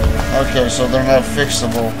 Okay, so they're not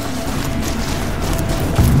fixable.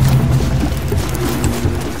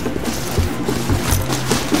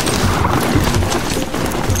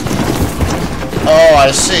 Oh,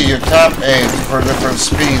 I see. You tap A for different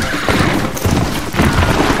speed.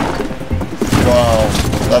 Wow,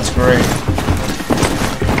 that's great.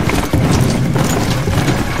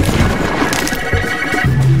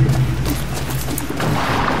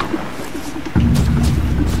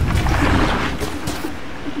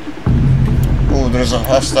 Oh, there's a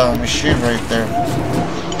hostile machine right there.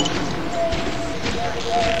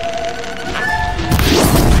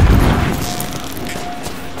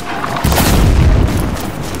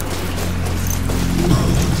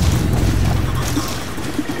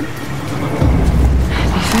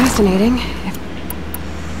 Fascinating.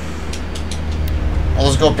 Well,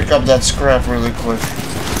 let's go pick up that scrap really quick.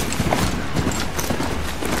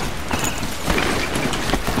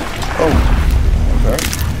 Oh, okay.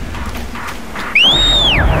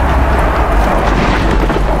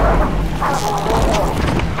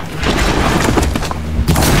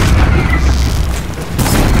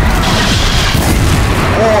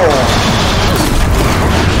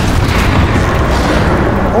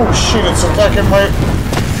 Oh shit, it's attacking my...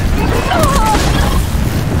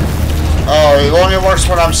 Oh, it only works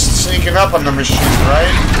when I'm sneaking up on the machine,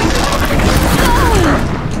 right?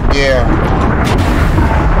 Yeah.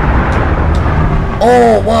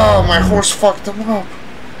 Oh, wow, my horse fucked him up.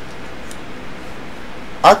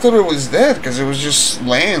 I thought it was dead because it was just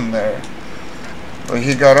laying there. But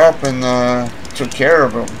he got up and took care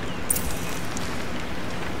of him.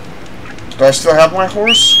 Do I still have my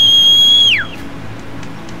horse?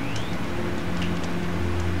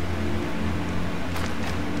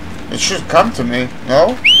 It should come to me,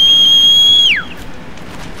 no?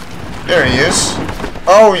 There he is.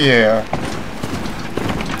 Oh yeah.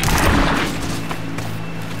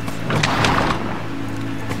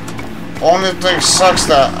 Only thing sucks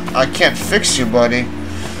that I can't fix you, buddy.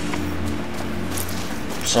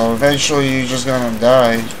 So eventually you're just gonna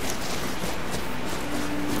die.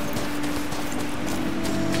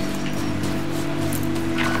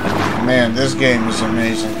 Man, this game is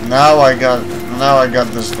amazing. Now I got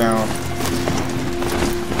this down.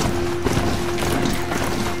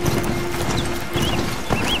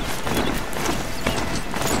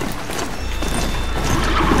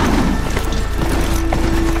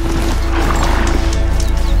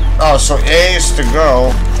 Oh, so A is to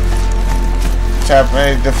go. Tap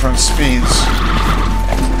A, different speeds.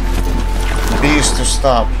 B is to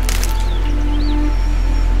stop.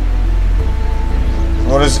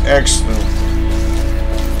 What does X do?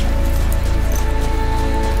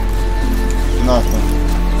 Nothing.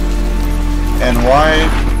 And Y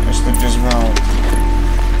is to dismount.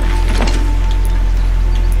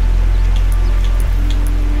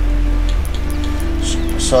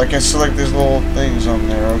 So I can select these little things on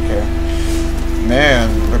there, okay.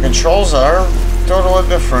 Man, the controls are totally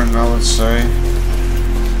different, I would say.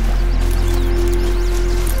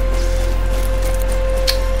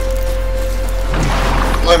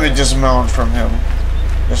 Let me dismount from him.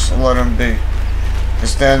 Just let him be.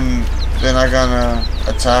 Because then I'm gonna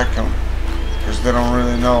attack him. Because they don't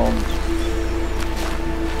really know him.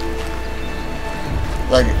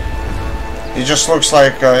 Like, he just looks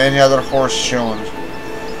like any other horse chilling.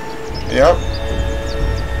 Yep.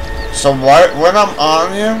 So when I'm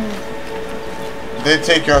on him, they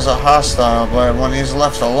take you as a hostile, but when he's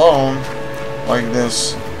left alone, like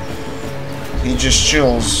this, he just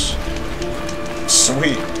chills.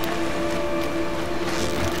 Sweet.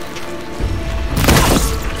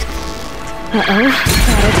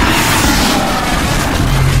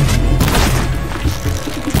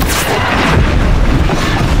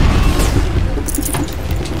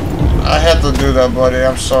 I had to do that, buddy.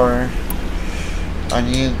 I'm sorry. I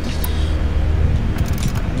need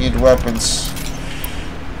weapons.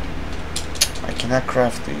 I cannot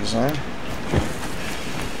craft these, huh?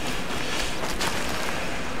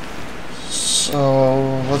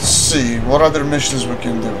 So let's see what other missions we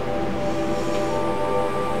can do.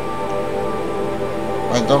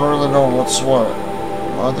 I don't really know what's what.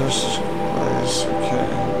 Mother's place. Okay.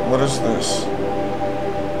 What is this?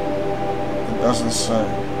 It doesn't say.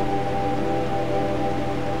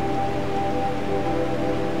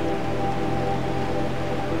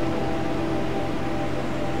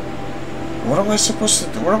 What am I supposed to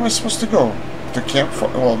do? Where am I supposed to go? The campfire?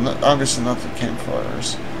 Well, obviously not the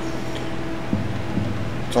campfires.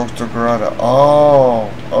 Talk to Greta. Oh,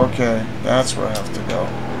 okay. That's where I have to go.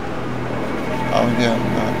 I'm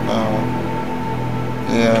getting that now.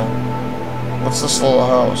 Yeah. What's this little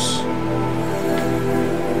house?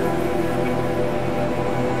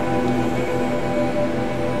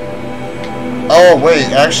 Oh, wait.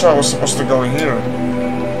 Actually, I was supposed to go in here.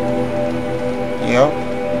 Yep.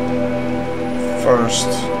 First.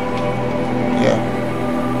 Yeah.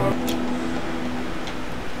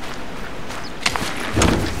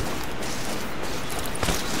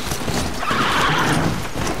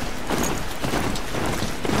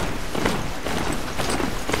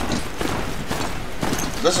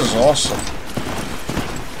 This is awesome.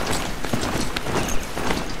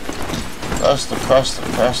 Faster, faster,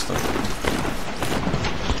 faster.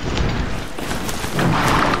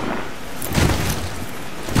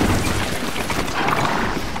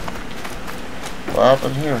 What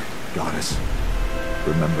happened here? Goddess,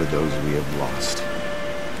 remember those we have lost.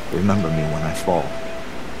 Remember me when I fall.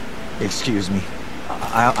 Excuse me.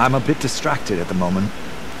 I'm a bit distracted at the moment.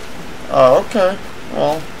 Oh, okay.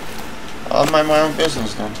 Well, I'll mind my own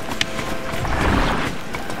business then.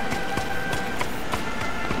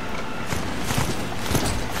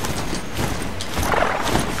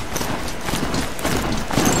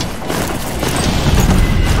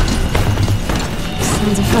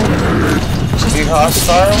 Sounds of fight. Be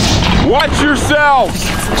hostile? Watch yourselves!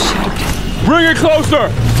 Bring it closer!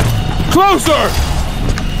 Closer!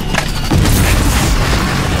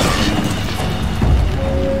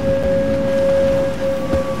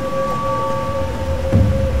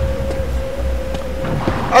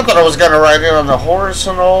 I thought I was gonna ride in on the horse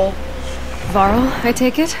and all. Varl, I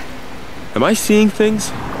take it? Am I seeing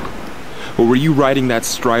things? Or were you riding that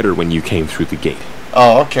strider when you came through the gate?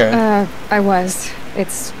 Oh, okay. I was.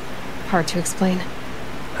 It's hard to explain.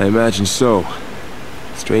 I imagine so.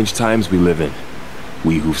 Strange times we live in.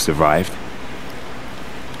 We who've survived.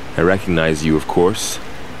 I recognize you, of course.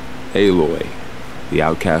 Aloy, the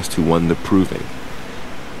outcast who won the proving.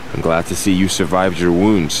 I'm glad to see you survived your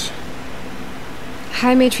wounds.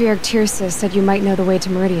 High Matriarch Tirsa said you might know the way to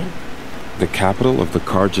Meridian. The capital of the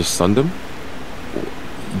Carja Sundom?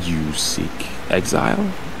 You seek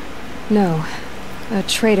exile? No. A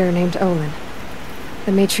traitor named Olin.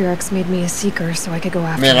 The Matriarchs made me a seeker so I could go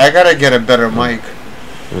after Man, him. I gotta get a better mic.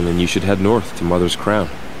 And then you should head north to Mother's Crown.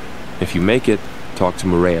 If you make it, talk to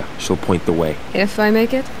Maria. She'll point the way. If I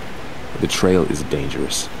make it? The trail is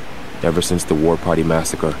dangerous. Ever since the War Party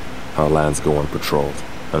massacre, our lands go unpatrolled,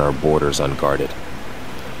 and our borders unguarded.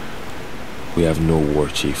 We have no war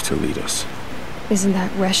chief to lead us. Isn't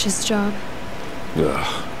that Resh's job?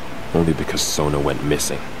 Ugh. Only because Sona went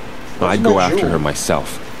missing. I'd go after her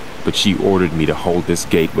myself, but she ordered me to hold this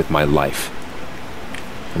gate with my life.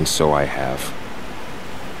 And so I have.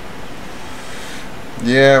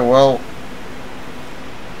 Yeah, well...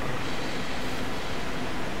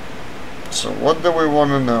 So what do we want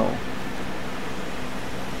to know?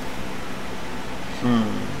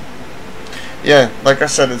 Yeah, like I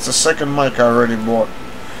said, it's the second mic I already bought.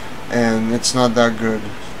 And it's not that good.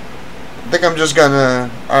 I think I'm just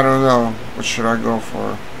gonna... I don't know. What should I go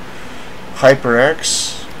for?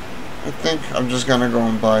 HyperX? I think I'm just gonna go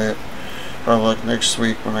and buy it. Probably like next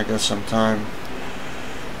week when I get some time.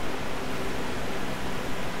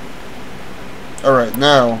 Alright,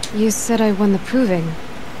 now... You said I won the proving.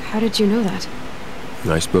 How did you know that?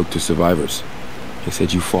 I spoke to survivors. They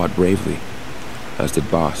said you fought bravely, as did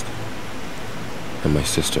Bast. And my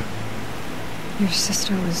sister. Your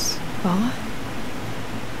sister was Vala?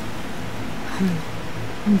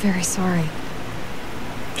 I'm very sorry.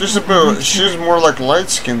 Just a bit. She's more like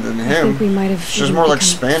light-skinned than him. I think we might have. She's more like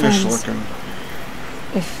Spanish-looking.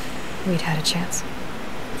 If we'd had a chance.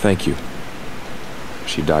 Thank you.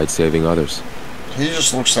 She died saving others. He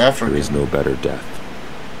just looks African. There is no better death.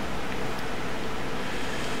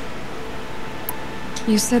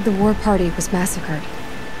 You said the war party was massacred.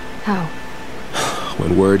 How?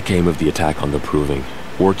 When word came of the attack on the Proving,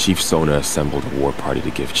 War Chief Sona assembled a war party to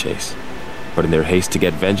give chase. But in their haste to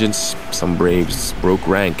get vengeance, some braves broke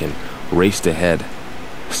rank and raced ahead,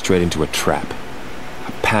 straight into a trap.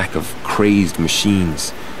 A pack of crazed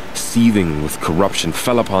machines, seething with corruption,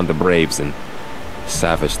 fell upon the braves and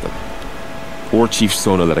savaged them. War Chief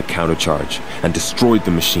Sona led a countercharge and destroyed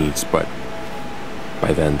the machines, but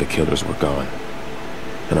by then the killers were gone,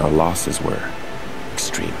 and our losses were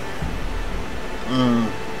extreme.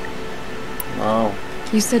 Wow.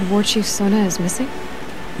 You said War Chief Sona is missing?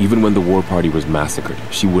 Even when the war party was massacred,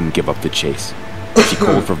 she wouldn't give up the chase. She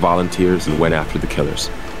called for volunteers and went after the killers.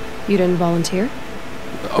 You didn't volunteer?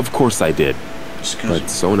 Of course I did. But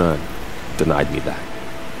Sona denied me that.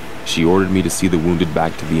 She ordered me to see the wounded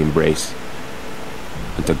back to the Embrace.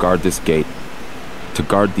 And to guard this gate. To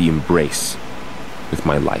guard the Embrace with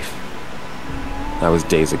my life. That was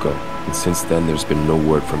days ago, and since then there's been no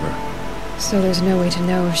word from her. So there's no way to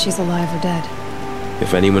know if she's alive or dead.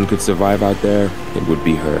 If anyone could survive out there, it would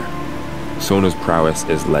be her. Sona's prowess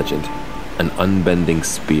is legend, an unbending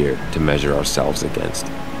spear to measure ourselves against.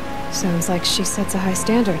 Sounds like she sets a high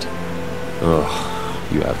standard.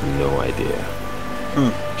 Ugh, you have no idea.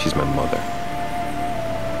 She's my mother.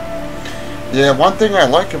 Yeah, one thing I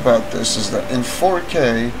like about this is that in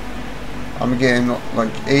 4K, I'm getting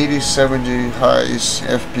like 80, 70 highs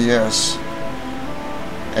FPS,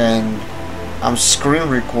 and I'm screen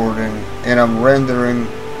recording and I'm rendering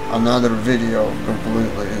another video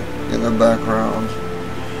completely in the background,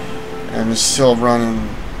 and it's still running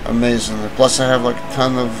amazingly. Plus I have like a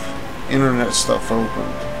ton of internet stuff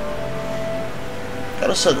open.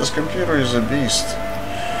 Gotta say, this computer is a beast,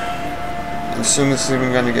 and soon it's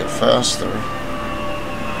even gonna get faster.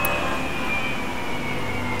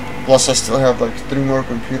 Plus I still have like 3 more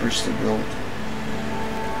computers to build.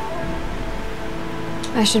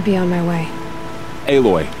 I should be on my way.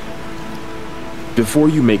 Aloy, before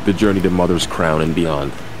you make the journey to Mother's Crown and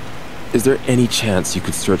beyond, is there any chance you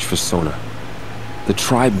could search for Sona? The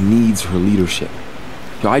tribe needs her leadership.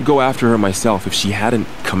 I'd go after her myself if she hadn't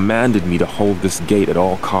commanded me to hold this gate at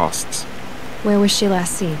all costs. Where was she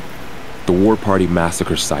last seen? The War Party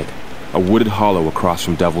massacre site, a wooded hollow across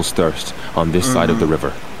from Devil's Thirst on this side of the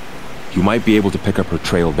river. You might be able to pick up her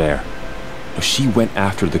trail there. She went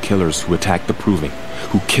after the killers who attacked the Proving,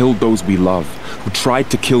 who killed those we love, who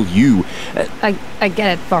tried to kill you. I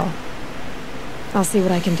get it, Varl. I'll see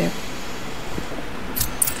what I can do.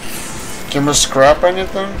 Can we scrap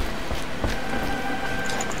anything?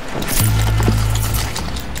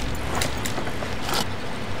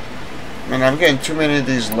 Man, I'm getting too many of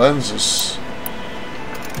these lenses.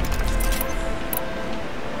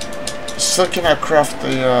 Still cannot craft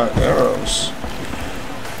the arrows.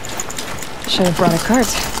 Should have brought a cart.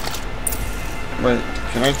 Wait,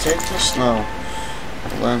 can I take this? No.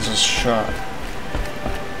 The lens is shot.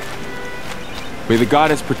 May the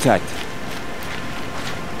goddess protect.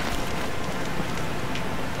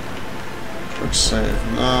 Quick save.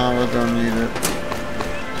 No, I don't need it.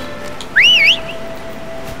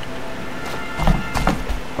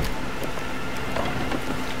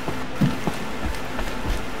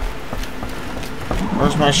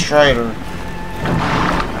 Where's my Strider?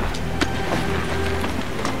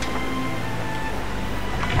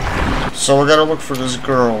 So we gotta look for this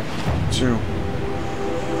girl, too.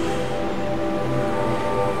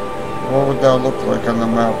 What would that look like on the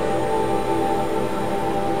map?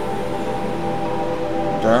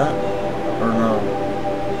 That? Or no?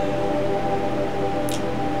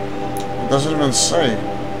 It doesn't even say.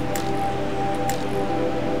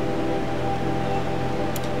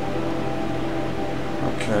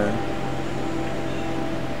 Okay.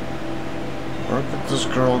 Where could this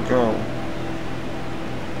girl go?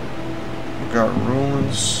 We got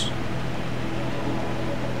ruins.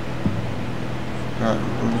 Got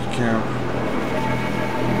boot camp.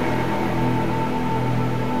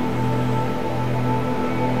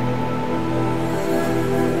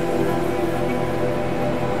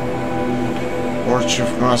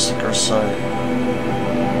 Chief Massacre site.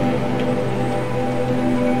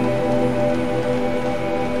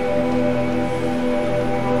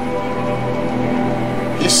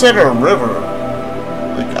 He said a river.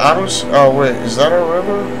 Like, I don't... Oh, wait. Is that a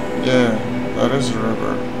river? Yeah, that is a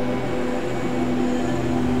river.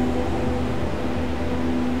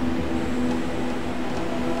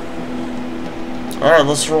 Alright,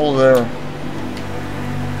 let's roll there.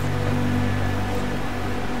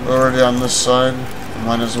 We're already on this side.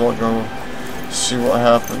 Might as well go see what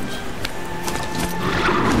happened.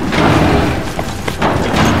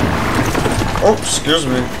 Oh, excuse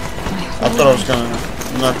me. I thought I was gonna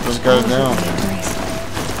knock this guy down.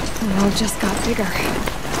 The world just got bigger.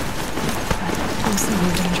 But also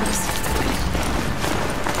more dangerous.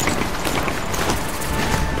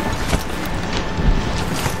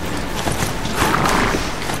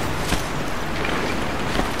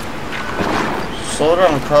 Slow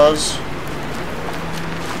down, cuz.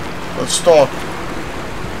 Let's talk.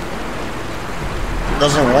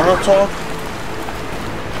 Doesn't want to talk?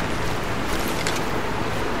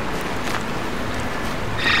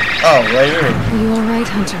 Oh, right here. Are you alright,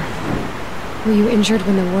 Hunter? Were you injured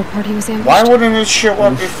when the war party was ambushed? Why wouldn't this shit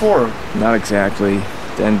up before? Not exactly.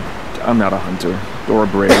 And I'm not a hunter, or a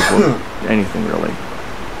brave, or anything really.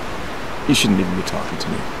 You shouldn't even be talking to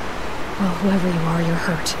me. Well, whoever you are, you're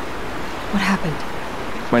hurt. What happened?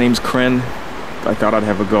 My name's Kren. I thought I'd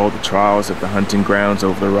have a go at the trials at the hunting grounds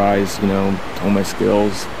over the rise, you know, hone my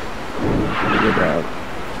skills.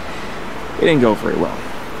 It didn't go very well.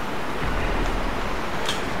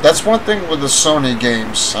 That's one thing with the Sony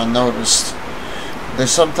games I noticed. They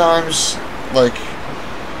sometimes, like,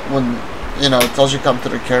 when, you know, it tells you come to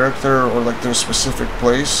the character or like their specific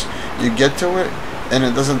place, you get to it and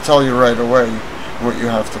it doesn't tell you right away what you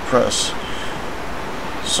have to press.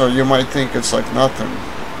 So you might think it's like nothing.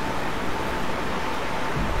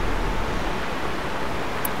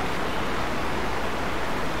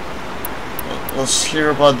 Let's hear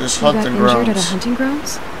about this hunting grounds. You got injured at a hunting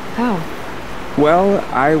grounds? How? Well,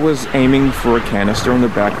 I was aiming for a canister in the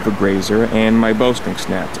back of a grazer, and my bowstring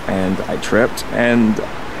snapped, and I tripped, and...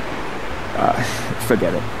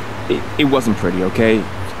 forget it. It wasn't pretty, okay?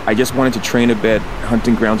 I just wanted to train a bit.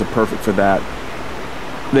 Hunting grounds are perfect for that.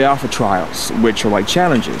 They offer trials, which are like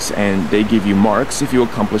challenges, and they give you marks if you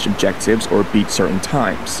accomplish objectives or beat certain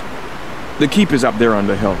times. The keep is up there on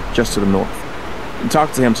the hill, just to the north.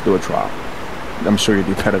 Talk to him to do a trial. I'm sure you'd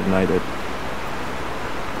do better than I did.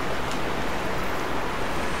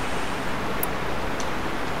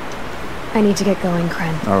 I need to get going,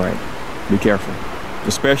 Kren. Alright. Be careful.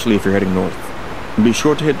 Especially if you're heading north. And be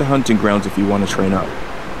sure to hit the hunting grounds if you want to train up.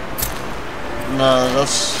 No,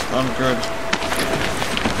 I'm good.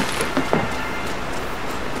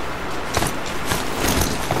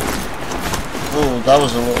 Oh, that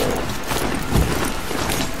was a little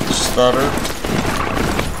stutter.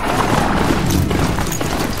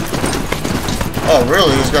 Oh,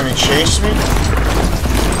 really? He's gonna chase me?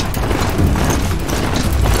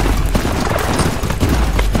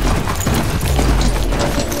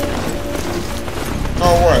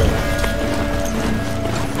 No way.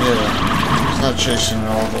 Yeah, he's not chasing me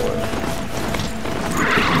all the way.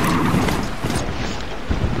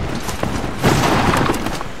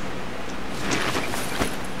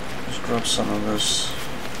 Let's grab some of this.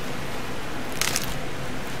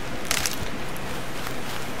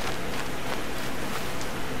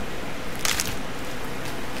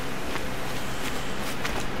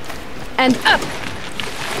 And up!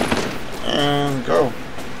 And go.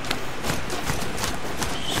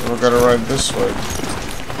 So we gotta ride this way.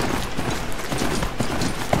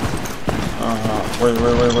 Wait,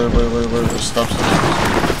 stop.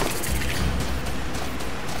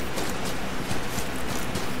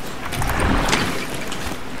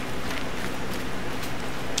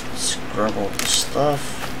 Let's grab all the stuff.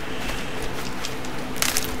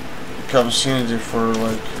 Opportunity for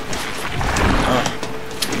like...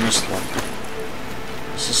 I missed one.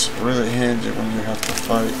 This is really handy when you have to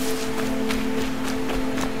fight.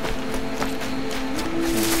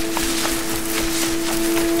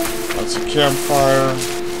 That's a campfire.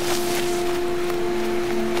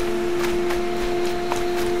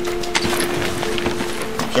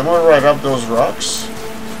 Can we ride up those rocks?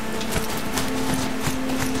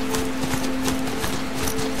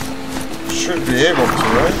 Should be able to,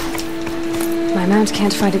 right? My mount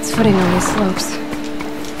can't find its footing on these slopes.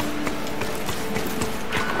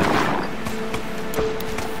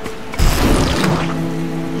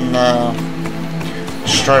 Nah.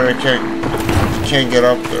 Strider can't get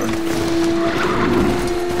up there.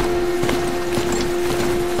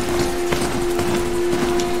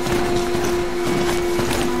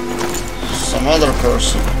 Some other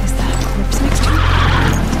person. Is that Eclipse next to me?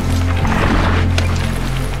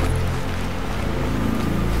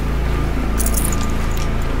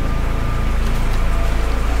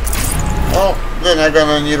 Well, then I'm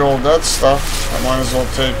gonna need all that stuff. I might as well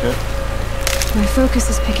take it. My focus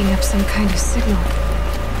is picking up some kind of signal.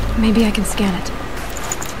 Maybe I can scan it.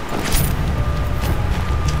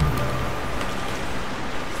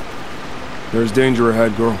 There's danger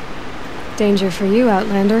ahead, girl. Danger for you,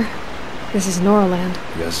 Outlander. This is Noraland.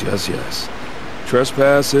 Yes.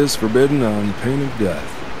 Trespass is forbidden on pain of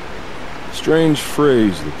death. Strange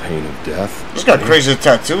phrase, the pain of death. He's got crazy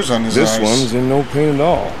tattoos on his eyes. This one's in no pain at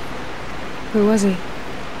all. Who was he?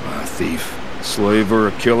 A thief, a slaver,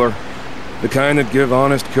 a killer. The kind that give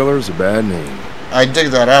honest killers a bad name. I dig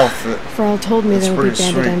that outfit. Thrall told me there would be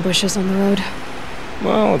bandit ambushes on the road.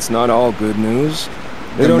 Well, it's not all good news.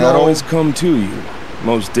 They don't always come to you.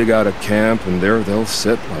 Most dig out of camp, and there they'll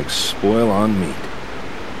sit like spoil on meat.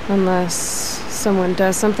 Unless someone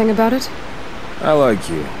does something about it? I like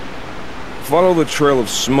you. Follow the trail of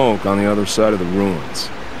smoke on the other side of the ruins.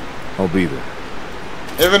 I'll be there.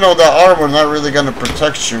 Even though that armor not really gonna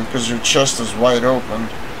protect you, because your chest is wide open.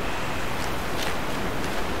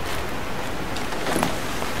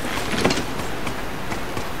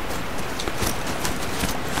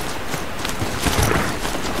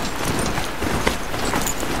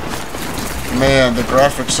 Man, the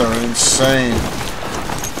graphics are insane.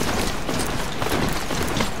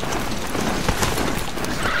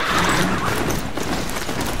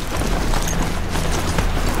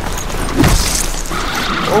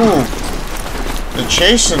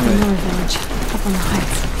 chasing me. Another village, up on the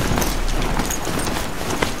heights.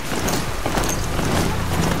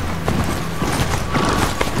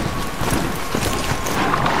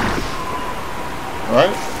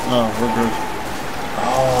 Right? No, we're good.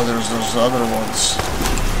 Oh, there's those other ones.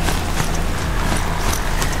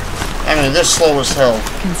 I mean, they're slow as hell.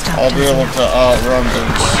 I'll be able to outrun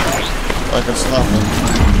these like it's nothing.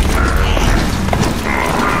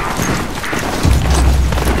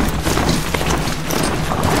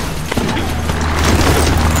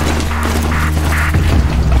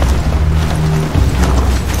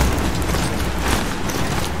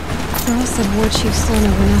 Earl said War Chief Sona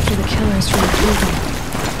went after the killers from the proving.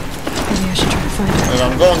 Maybe I should try to find her. And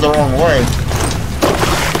I'm going the wrong way.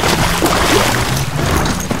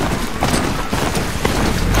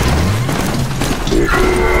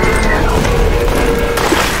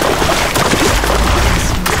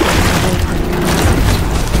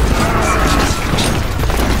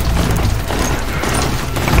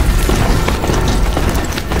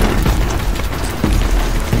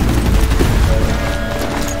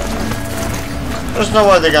 There's no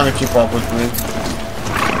way they're gonna keep up with me.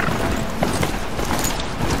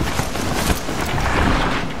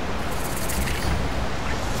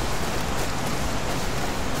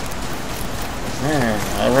 Man,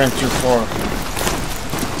 I ran too far.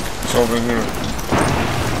 It's over here.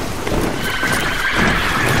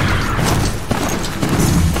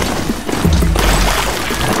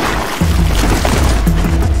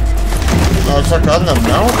 No, it's like on the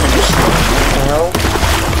mountain or something. What the hell?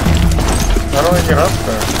 How do I get up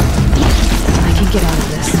there? I can get out of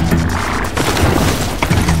this.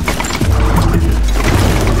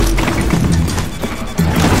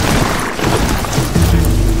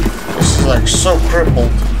 This is like so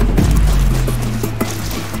crippled.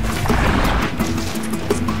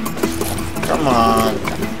 Come on.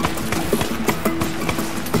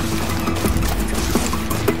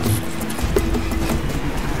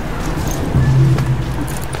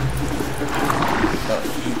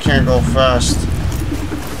 Can't go fast.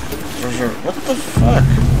 What the fuck?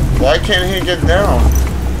 Why can't he get down?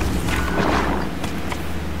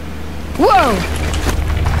 Whoa!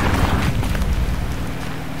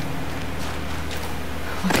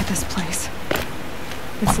 Look at this place.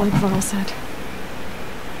 It's like Varl said.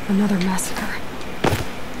 Another massacre.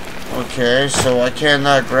 Okay, so I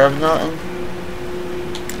cannot grab nothing?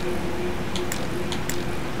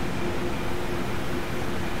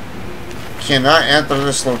 Cannot enter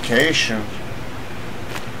this location.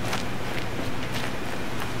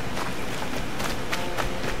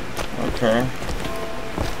 Okay.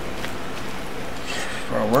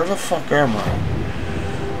 Bro, where the fuck am I?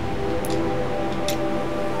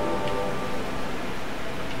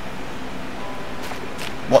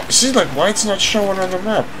 What? See, like, why it's not showing on the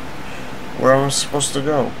map where I'm supposed to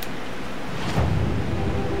go?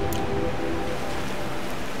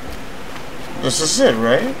 This is it,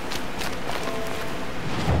 right?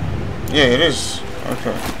 Yeah, it is.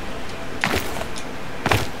 Okay.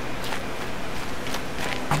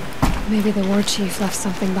 Maybe the war chief left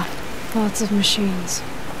something behind. Lots of machines.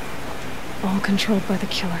 All controlled by the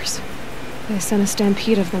killers. They sent a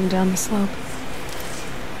stampede of them down the slope.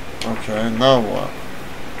 Okay, now what?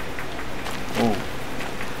 Oh.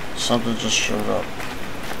 Something just showed up.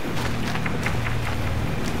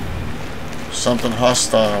 Something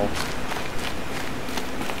hostile.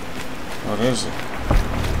 What is it?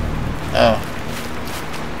 Oh.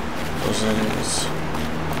 Those idiots.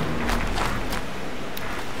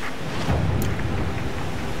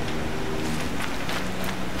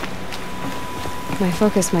 My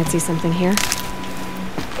focus might see something here.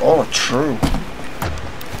 Oh, true.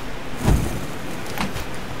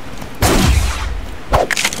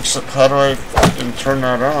 Except how do I fucking turn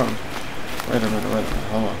that on? Wait a minute,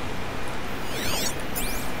 hold on.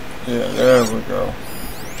 Yeah, there we go.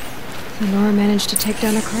 Nora managed to take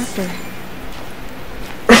down a corruptor.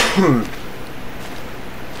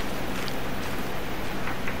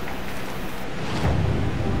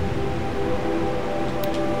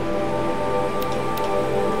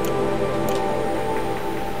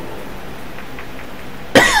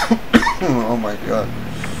 Oh my god.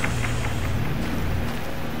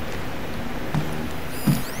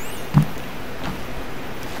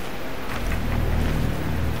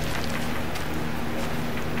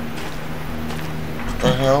 What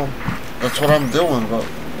the hell? That's what I'm doing, but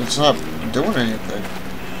it's not doing anything.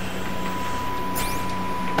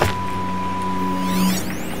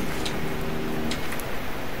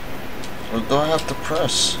 What do I have to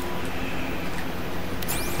press?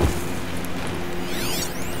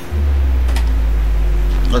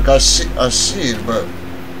 Like I see it, but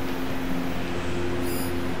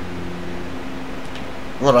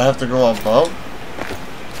What, I have to go above?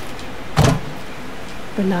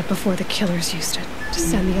 But not before the killers used it to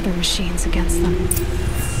send the other machines against them.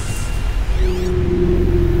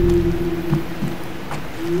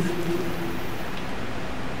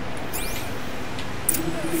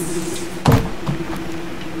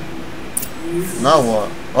 Now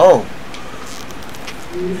what? Oh!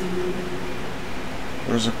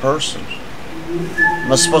 There's a person.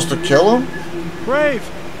 Am I supposed to kill him? Brave!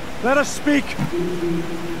 Let us speak!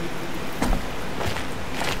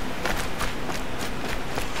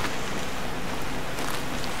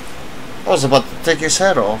 I was about to take his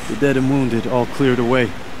head off. The dead and wounded all cleared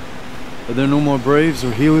away. Are there no more braves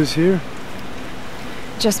or healers here?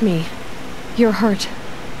 Just me. You're hurt.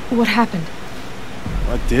 What happened?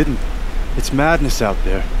 I didn't. It's madness out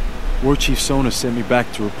there. War Chief Sona sent me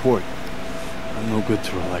back to report. I'm no good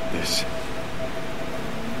to her like this.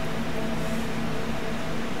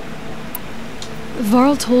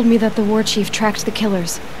 Varl told me that the War Chief tracked the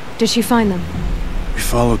killers. Did she find them? We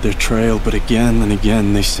followed their trail, but again and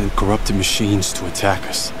again they sent corrupted machines to attack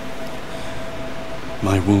us.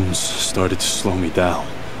 My wounds started to slow me down,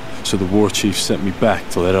 so the War Chief sent me back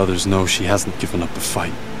to let others know she hasn't given up the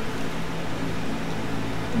fight.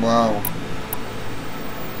 Wow.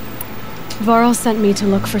 Varl sent me to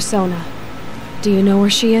look for Sona. Do you know where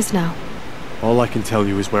she is now? All I can tell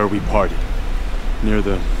you is where we parted. Near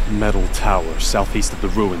the metal tower, southeast of the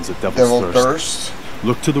ruins at Devil's Thirst.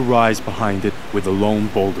 Look to the rise behind it with a lone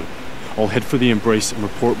boulder. I'll head for the embrace and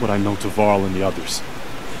report what I know to Varl and the others.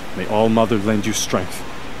 May All Mother lend you strength.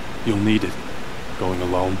 You'll need it, going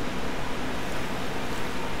alone.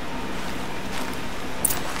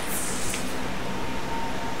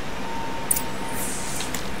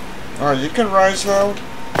 Alright, you can rise now.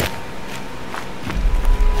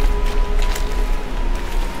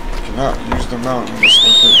 Cannot use the mountain in this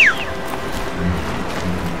location.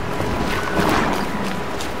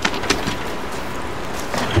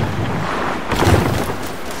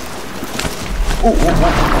 Oh,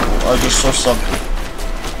 I just saw something.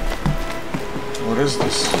 What is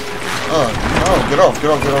this? Oh, no, get off, get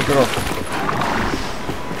off, get off, get off.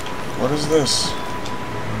 What is this?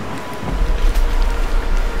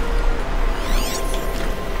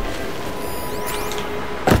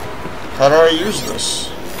 How do I use this?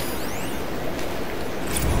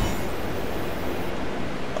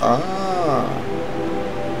 Ah.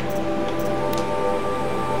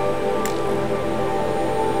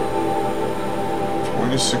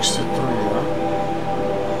 $2063, huh?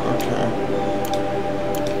 Okay.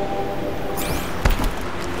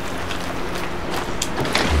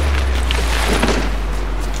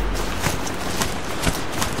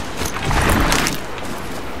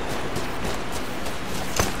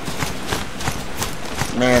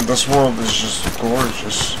 Man, this world is just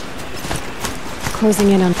gorgeous.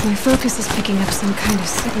 Closing in on... My focus is picking up some kind of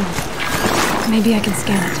signal. Maybe I can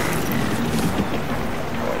scan it.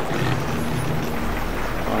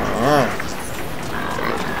 Alright.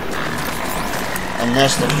 A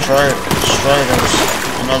nest of striders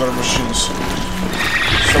and other machines.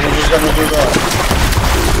 So we're just gonna do that.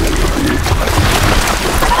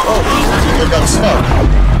 Oh, they got stuck.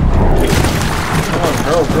 Come on,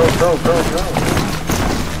 go, go, go, go, go.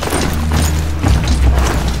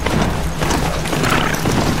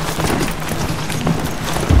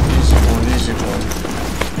 Easy one.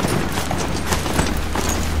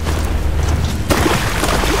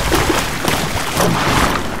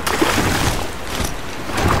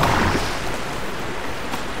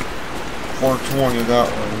 $420 that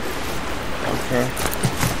way. Okay.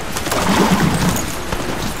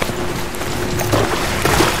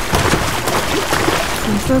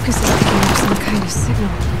 My focus is picking up some kind of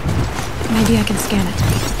signal. Maybe I can scan it.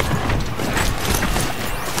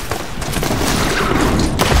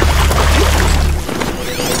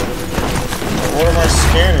 What am I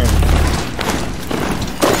scanning?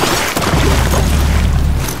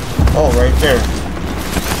 Oh, right there.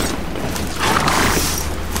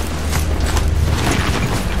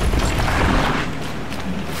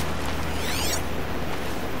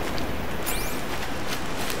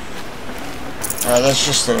 That's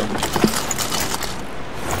just a...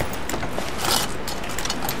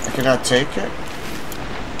 I cannot take it?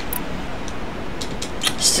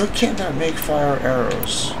 Still cannot make fire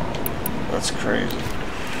arrows. That's crazy.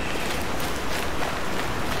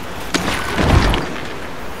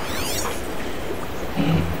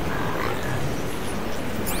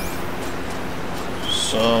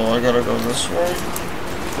 So I gotta go this way.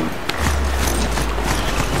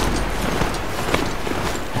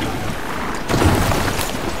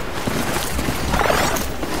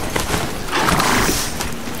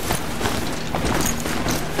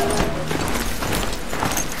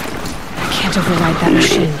 can't override that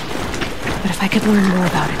machine. But if I could learn more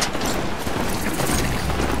about it.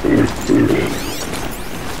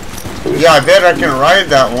 Yeah, I bet I can ride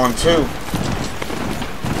that one too.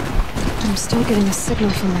 I'm still getting a signal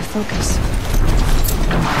from my focus.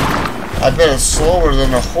 I bet it's slower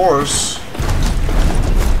than a horse.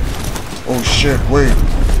 Oh shit, wait.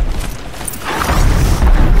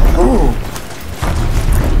 Ooh.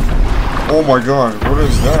 Oh my god, what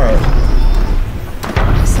is that?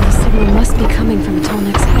 So the signal must be coming from a tall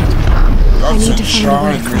neck's head. I need to find a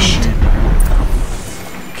way to find it.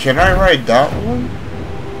 Can I ride that one?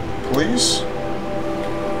 Please?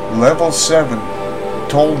 Level 7.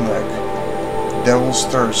 Tall neck. Devil's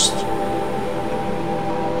Thirst.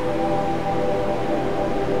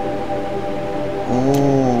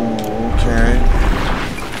 Ooh, okay.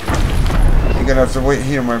 You're gonna have to wait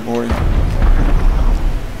here, my boy.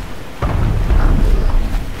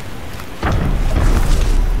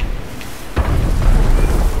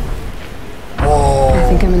 Whoa. I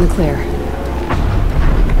think I'm in the clear.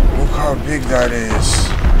 Look how big that is.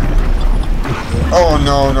 Oh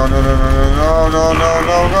no, no, no, no, no, no, no, no,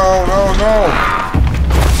 no, no, no, no.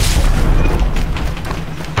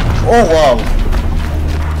 Oh wow.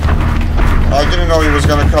 I didn't know he was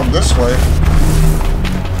gonna come this way.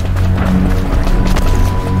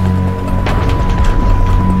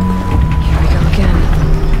 Here we go again.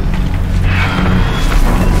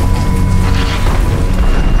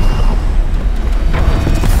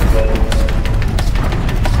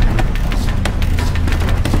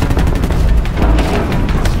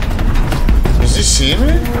 Does he see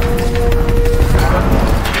me?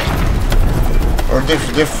 Or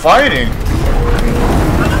they're fighting?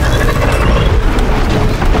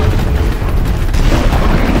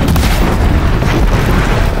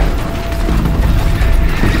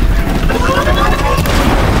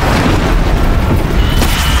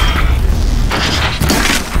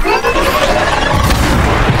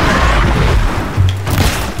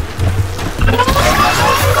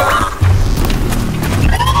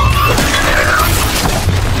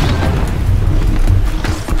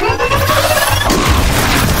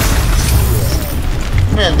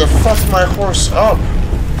 Man, they fucked my horse up.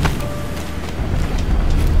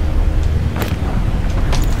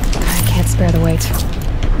 I can't spare the weight.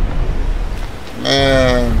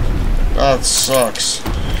 Man, that sucks.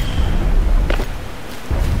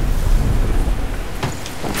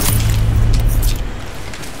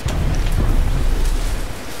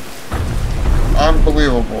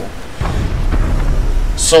 Unbelievable.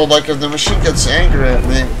 So, like, if the machine gets angry at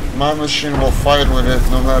me, my machine will fight with it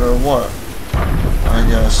no matter what. I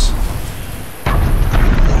guess.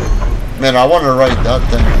 Man, I want to write that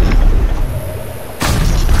thing.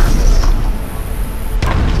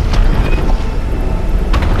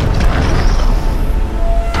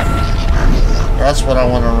 That's what I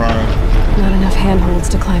want to write. Not enough handholds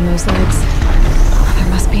to climb those legs. There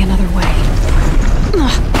must be another way.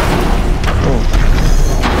 Oh.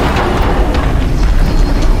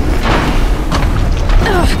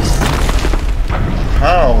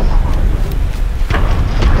 How?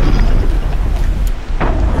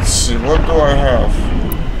 Let's see, what do I have?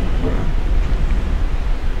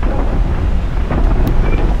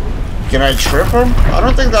 Can I trip him? I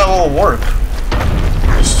don't think that will work.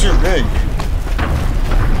 It's too big.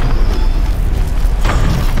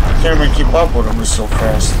 I can't even keep up with him, he's so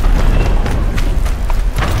fast.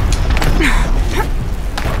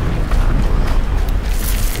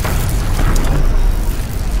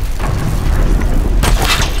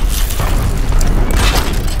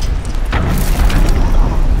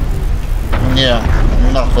 Yeah,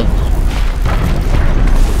 nothing.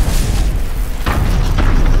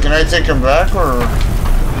 Can I take him back or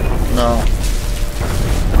no?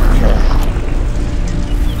 Okay.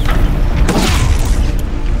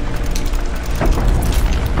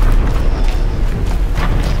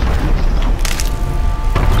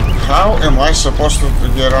 How am I supposed to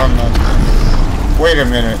get on that? Wait a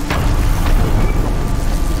minute.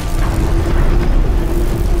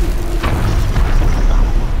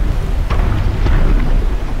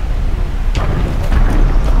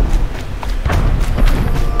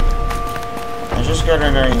 Got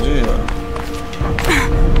an idea.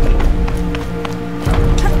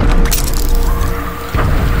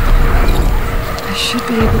 I should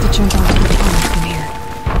be able to jump off the pond from here.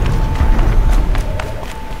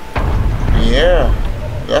 Yeah,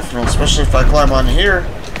 definitely, especially if I climb on here.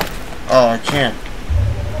 Oh, I can't.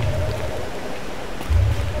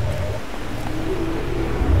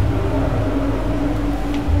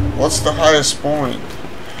 What's the highest point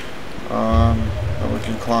that we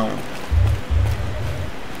can climb?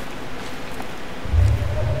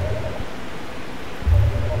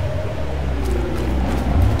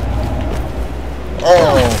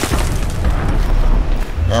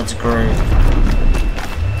 That's great.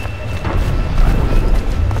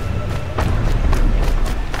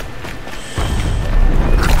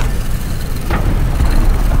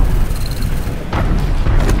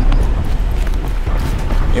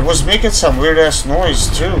 It was making some weird ass noise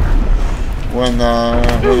too when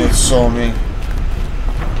it saw me.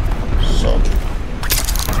 So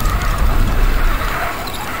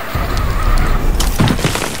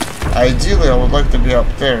ideally I would like to be up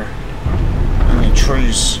there in the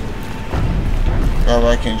trees that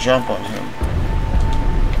I can jump on him.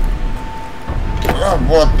 Oh,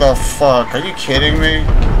 what the fuck? Are you kidding me?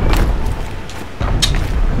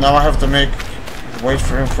 Now I have to wait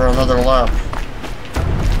for him for another lap.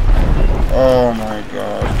 Oh my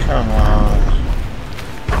god, come on.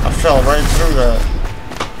 I fell right through that.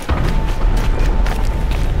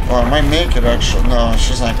 Well, I might make it actually. No,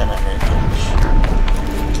 she's not gonna make it.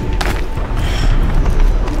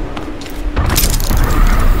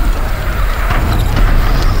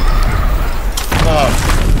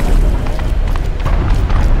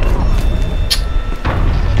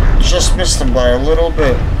 Just missed him by a little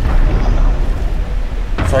bit.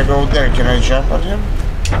 If I go there, can I jump on him?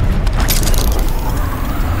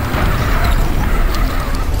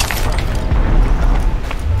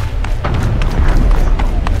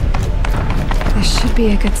 This should be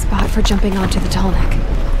a good spot for jumping onto the tall neck.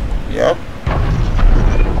 Yep.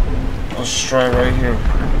 Let's try right here.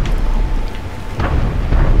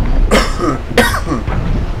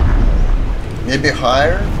 Maybe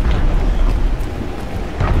higher?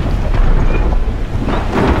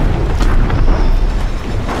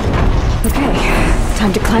 Okay,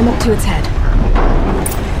 time to climb up to its head.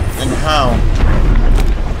 And how?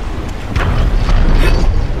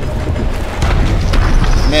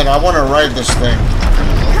 Man, I want to ride this thing.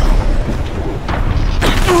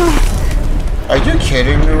 Are you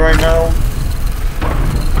kidding me right now?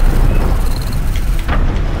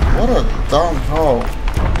 What a dumb hoe.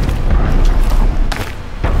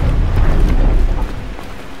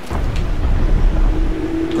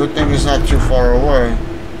 Good thing he's not too far away.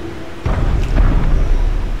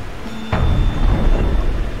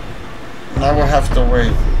 Now we'll have to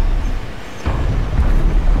wait.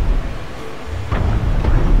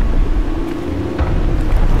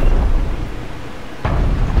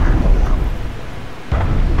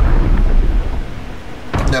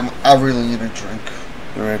 I really need a drink.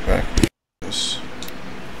 Be right back.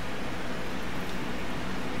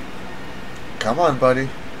 Come on, buddy.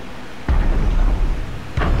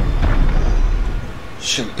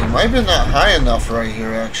 Shoot, it might be not high enough right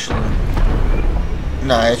here, actually.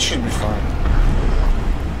 Nah, it should be fine.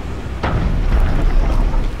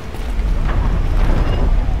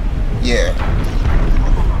 Yeah.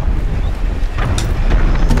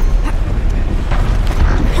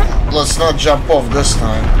 Let's not jump off this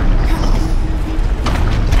time.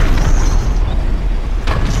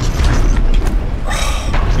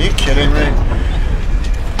 Are you kidding me?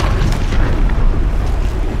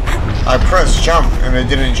 I pressed jump and it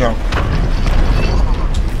didn't jump.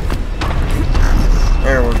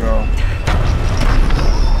 There we go.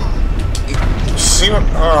 See what?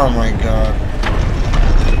 Oh my god.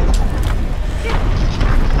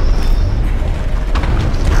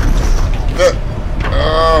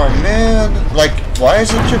 Oh man. Like, why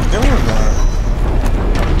is it keep doing that?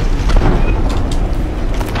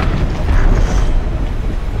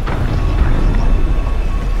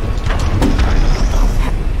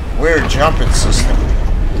 Weird jumping system.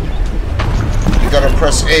 You gotta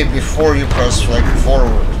press A before you press like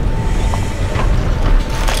forward.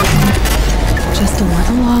 Just a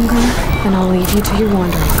little longer, and I'll lead you to your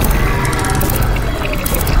wandering.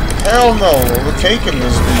 Hell no, we're taking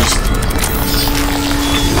this beast.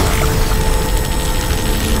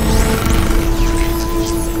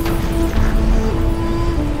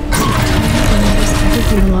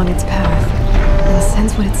 Everything along its path, and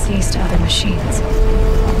sends what it sees to other machines.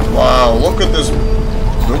 Wow, look at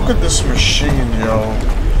this machine, yo.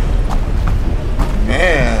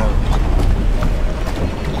 Man.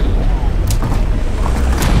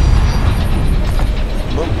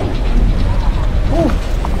 Look. Ooh.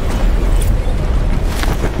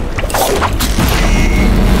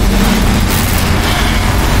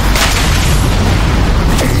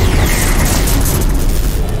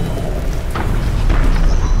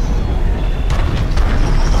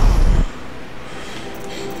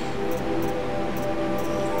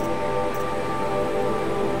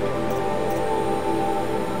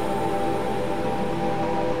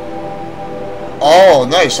 Oh,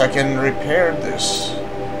 nice, I can repair this.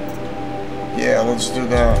 Yeah, let's do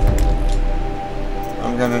that.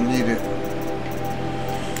 I'm gonna need it.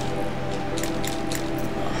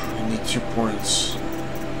 2 points.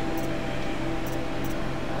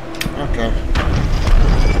 Okay.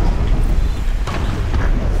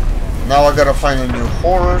 Now I gotta find a new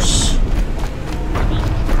horse.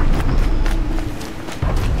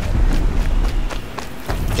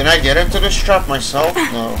 Can I get into this trap myself?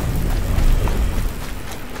 No.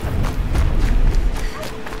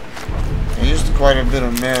 I used quite a bit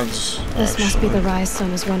of meds. This must be the rise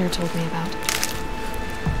Sona's runner told me about.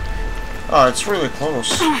 Oh, it's really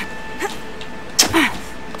close.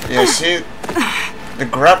 Yeah, see, the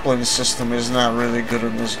grappling system is not really good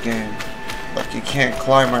in this game. Like, you can't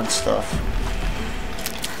climb on stuff.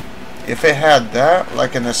 If it had that,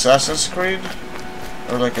 like in Assassin's Creed,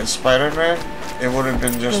 or like in Spider-Man, it would have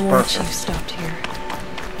been just perfect. The war chief stopped here.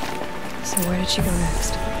 So where did she go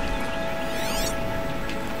next?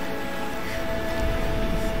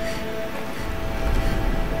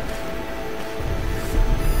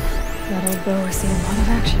 That old bow has seen a lot of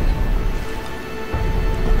action.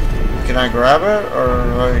 Can I grab it, or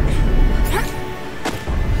like...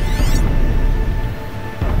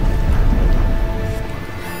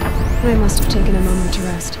 I must have taken a moment to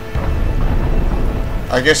rest.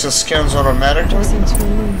 I guess it scans automatically? Dressing 2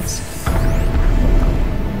 wounds.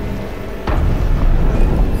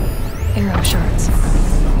 Arrow shards.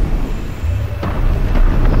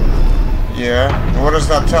 Yeah, what does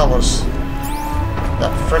that tell us?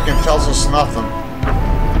 That frickin' tells us nothing.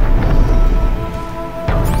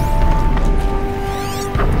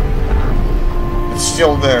 It's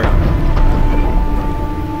still there.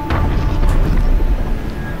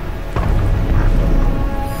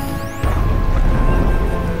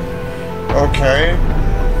 Okay.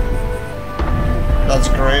 That's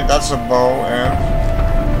great. That's a bow and...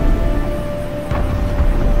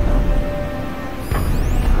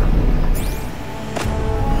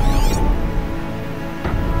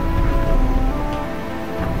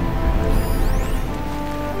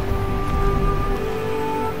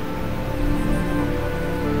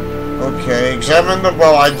 Okay, examine the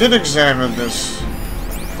bow. I did examine this.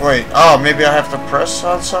 Wait, oh, maybe I have to press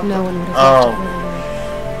on something? No one would have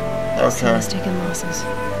Okay. Taken losses.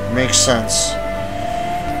 Makes sense.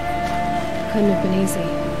 Couldn't have been easy.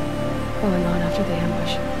 Going on after the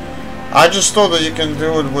ambush. I just thought that you can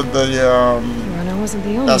do it with the Runner wasn't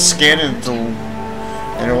the only scanning tool,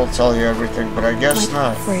 and it will tell you everything. But I guess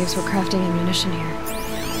not. Braves were crafting ammunition here.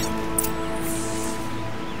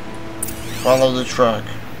 Follow the track.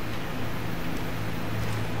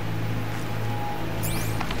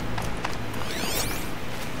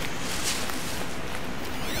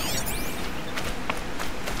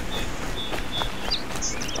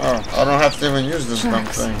 Oh, I don't have to even use this dumb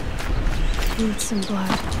thing. Boots and blood.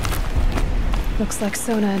 Looks like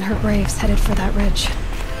Sona and her braves headed for that ridge.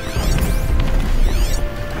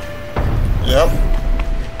 Yep.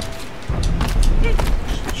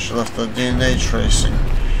 She left the DNA tracing.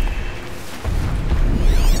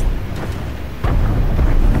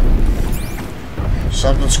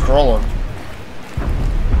 Something's crawling.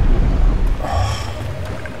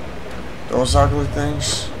 Those ugly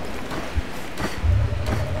things.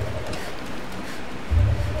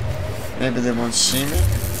 Maybe they won't see me.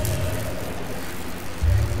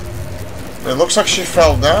 It looks like she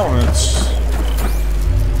fell down. It's...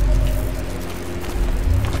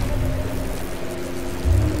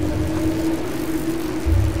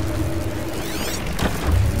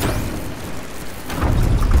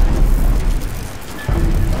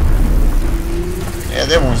 Yeah,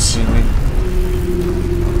 they won't see me.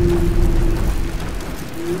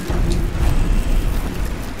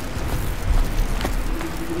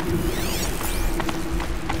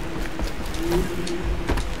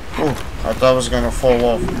 I thought I was gonna fall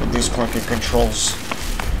off with these clunky controls.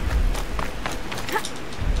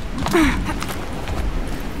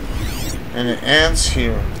 And it ends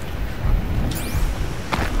here.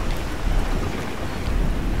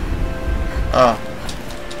 Ah.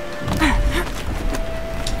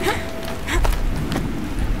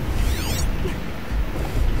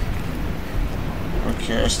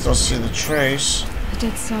 Okay, I still see the trace. A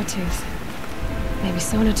dead sawtooth. Maybe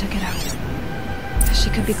Sona took it out. She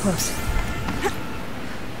could be close.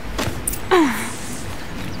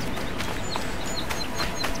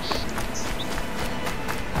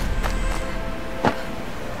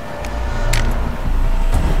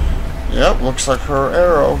 Yep, looks like her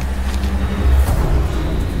arrow.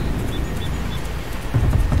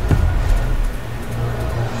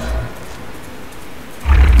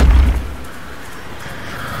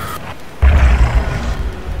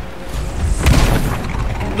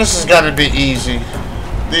 This has got to be easy.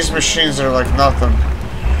 These machines are like nothing.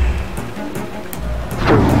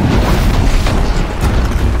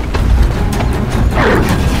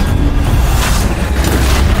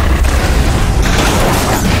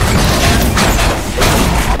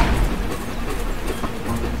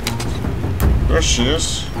 There she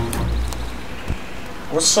is.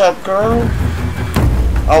 What's up, girl?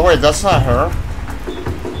 Oh wait, that's not her.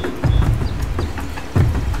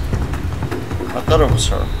 I thought it was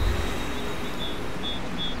her.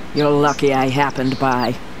 You're lucky I happened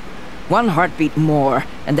by. One heartbeat more,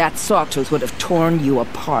 and that sawtooth would have torn you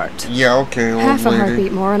apart. Yeah, okay, old Half a lady.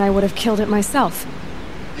 heartbeat more and I would have killed it myself.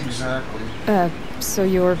 Exactly. So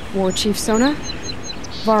you're War Chief Sona?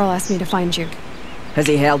 Varl asked me to find you. Has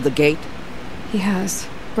he held the gate? He has,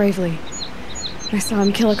 bravely. I saw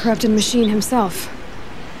him kill a corrupted machine himself.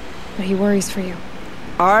 But he worries for you.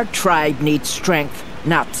 Our tribe needs strength,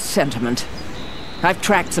 not sentiment. I've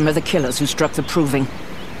tracked some of the killers who struck the Proving.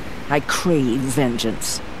 I crave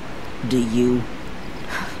vengeance. Do you?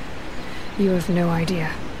 You have no idea.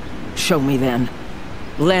 Show me then.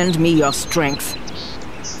 Lend me your strength.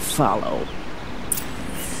 Follow.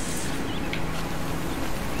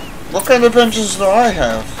 What kind of vengeance do I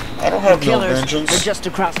have? I don't have no vengeance. They're just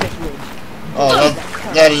across this room. Oh,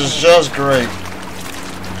 that is just great.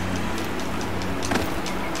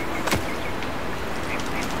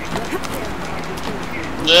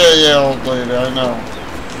 Yeah, old lady, I know.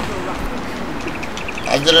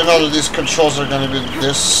 I didn't know that these controls are gonna be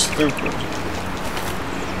this stupid.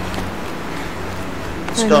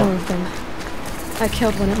 Let's go. I know of them. I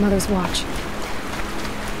killed one at Mother's Watch.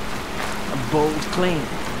 A bold claim.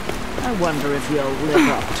 I wonder if you'll live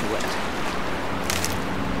up to it.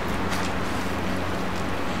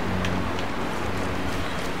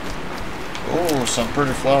 Oh, some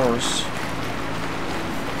pretty flowers.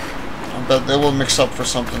 I bet they will mix up for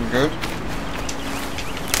something good.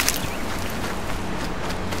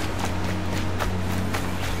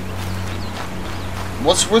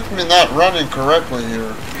 What's with me not running correctly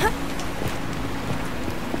here?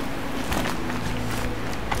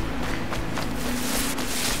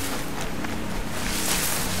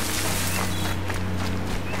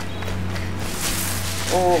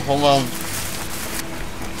 Oh, hold on.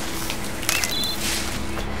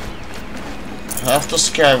 Have to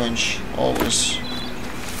scavenge, always.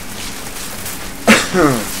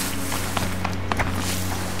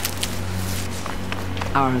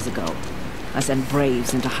 Hours ago, I sent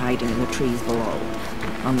Braves into hiding in the trees below.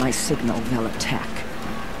 On my signal, they'll attack.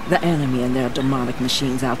 The enemy and their demonic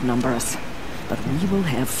machines outnumber us, but we will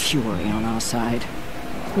have fury on our side.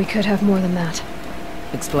 We could have more than that.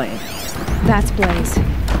 Explain. That's Blaze.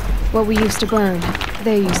 What we used to burn,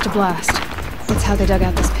 they used to blast. That's how they dug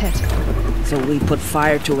out this pit. So we put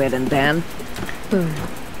fire to it and then? Boom.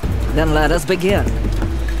 Then let us begin.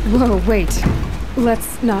 Whoa, wait.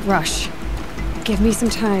 Let's not rush. Give me some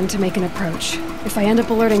time to make an approach. If I end up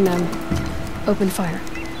alerting them, open fire.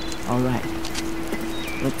 All right.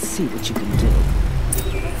 Let's see what you can do.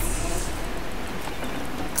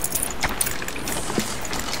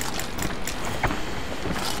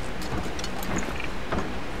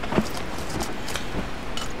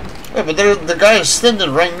 Yeah, but the guy is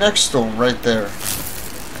standing right next to him, right there.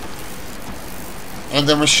 And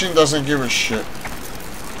the machine doesn't give a shit.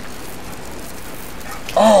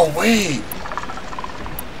 Oh, wait!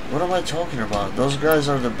 What am I talking about? Those guys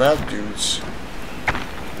are the bad dudes.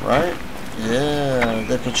 Right? Yeah,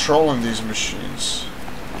 they're controlling these machines.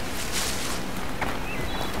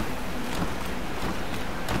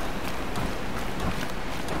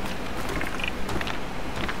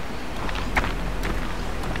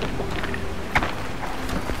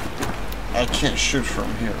 I can't shoot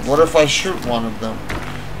from here. What if I shoot one of them?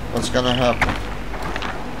 What's gonna happen?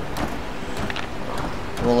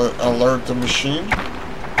 Will it alert the machine?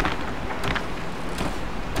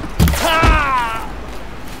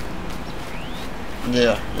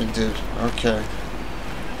 Yeah, it did. Okay.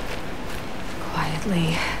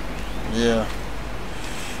 Quietly. Yeah.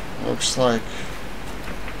 Looks like...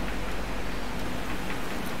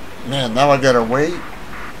 Man, now I gotta wait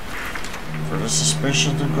for the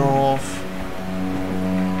suspicion to go off.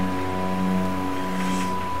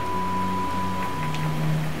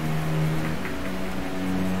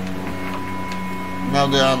 Now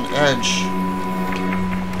they're on edge.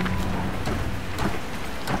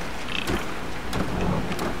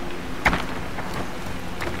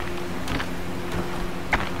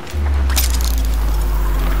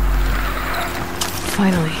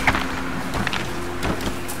 Finally.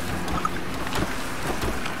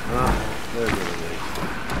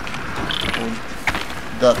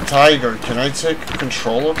 That tiger, can I take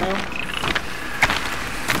control of him?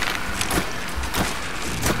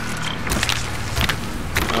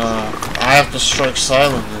 I have to strike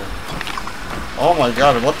silently. Oh my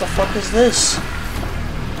god, what the fuck is this?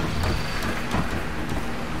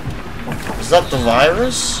 Is that the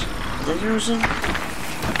virus they're using?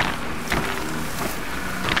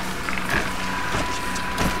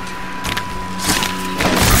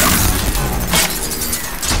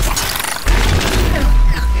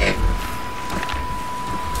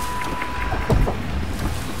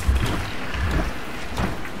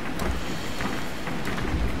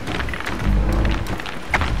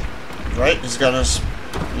 Right? He's got his...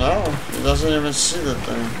 No, he doesn't even see the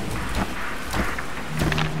thing.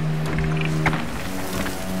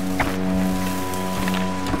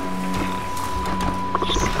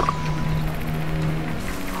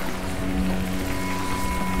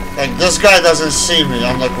 Like, this guy doesn't see me.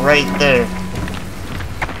 I'm like right there.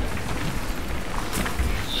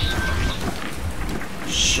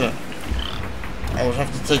 Shit. I would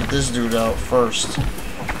have to take this dude out first.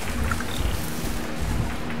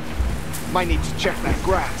 Might need to check that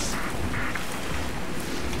grass.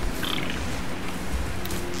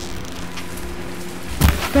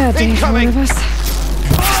 Bad day for one of us.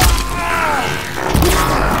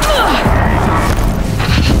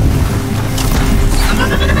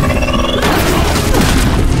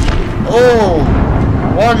 Oh!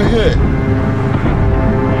 One hit.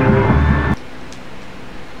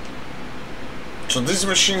 So these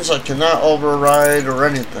machines I cannot override or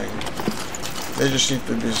anything. They just need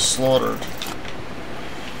to be slaughtered.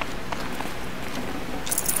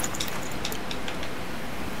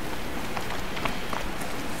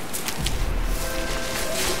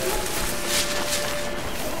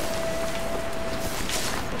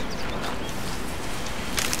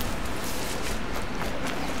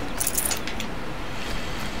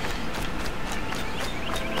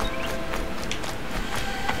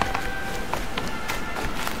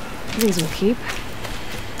 These will keep.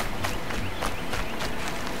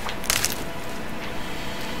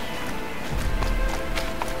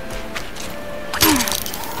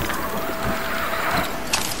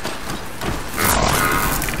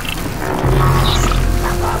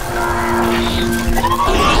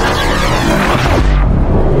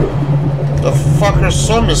 The fucker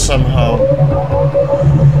saw me somehow.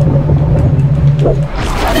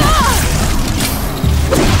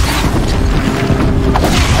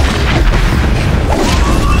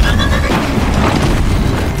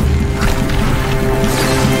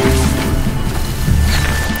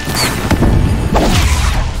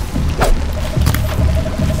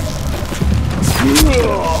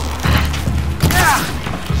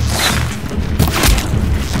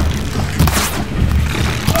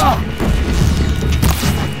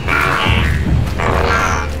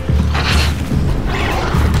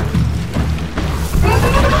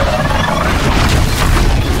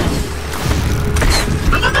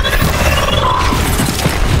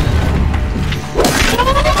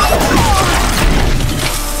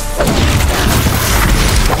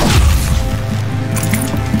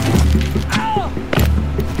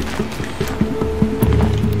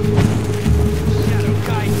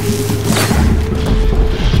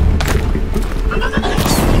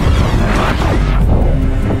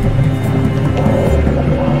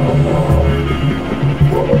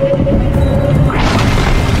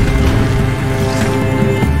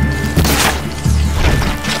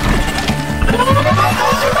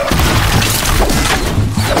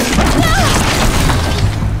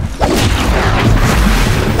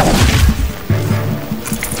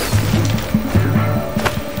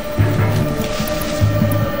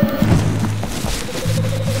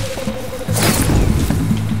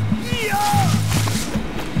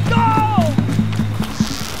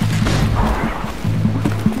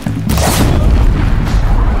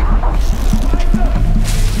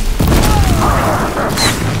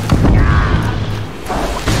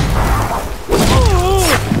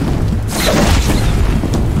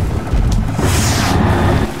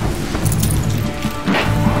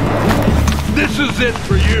 it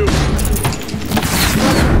for you.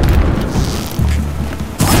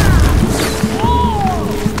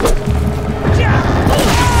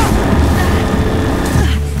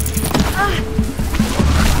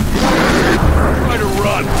 Try to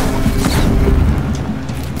run.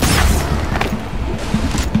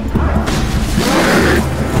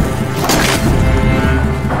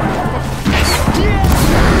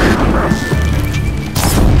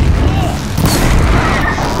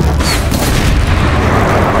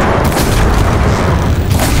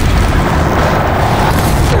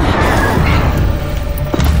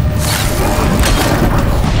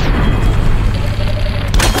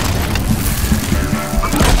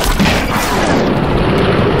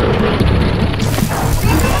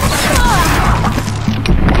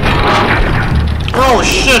 Oh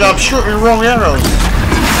shit, I'm shooting wrong arrows.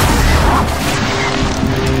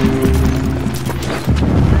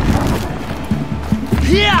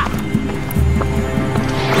 Yeah!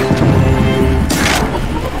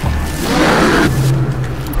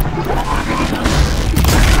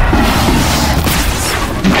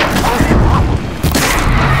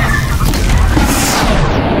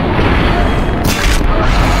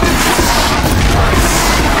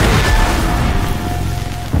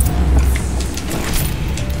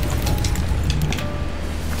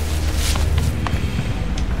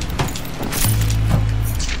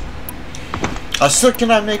 I still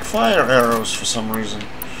cannot make fire arrows for some reason.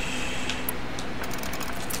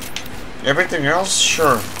 Everything else,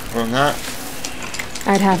 sure, but not.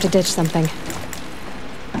 I'd have to ditch something.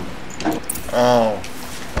 Oh,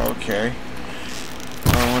 okay.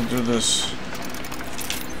 I want to do this.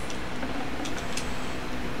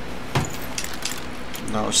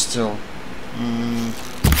 No, still.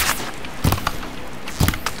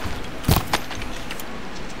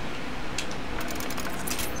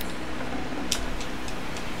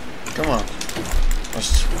 Come on.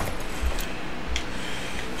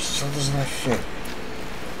 Still does not fit.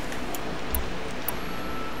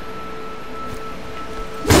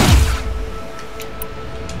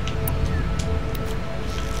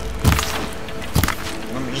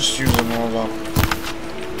 Let me just use them all up.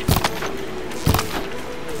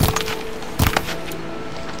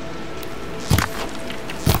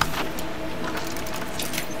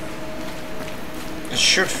 It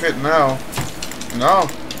should fit now. No,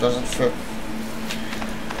 it doesn't fit.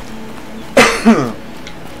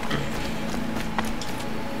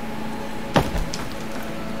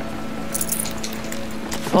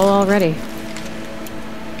 Full already.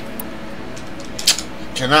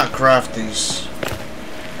 Cannot craft these.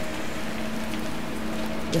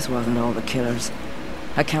 This wasn't all the killers.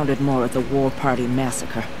 I counted more at the war party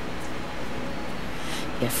massacre.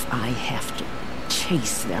 If I have to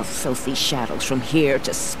chase their filthy shadows from here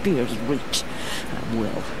to Spear's Reach, I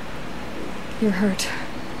will. You're hurt.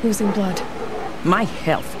 Losing blood. My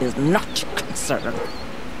health is not your concern.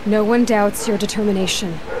 No one doubts your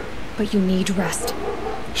determination, but you need rest.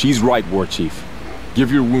 She's right, War Chief. Give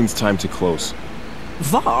your wounds time to close.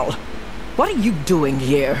 Val, what are you doing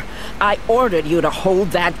here? I ordered you to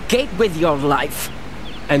hold that gate with your life.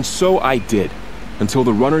 And so I did, until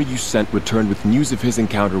the runner you sent returned with news of his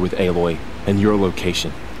encounter with Aloy and your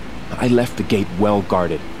location. I left the gate well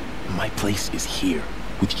guarded. My place is here,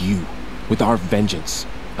 with you, with our vengeance.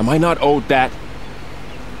 Am I not owed that?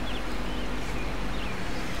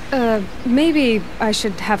 Maybe I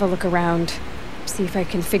should have a look around. See if I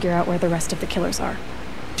can figure out where the rest of the killers are.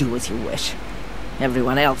 Do as you wish.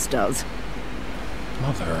 Everyone else does.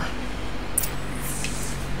 Mother...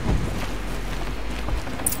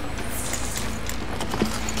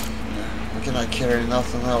 Why can I carry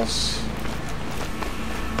nothing else?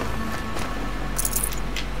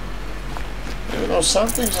 You know, some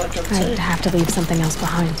things I can take. I'd have to leave something else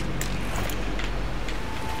behind.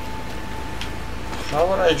 How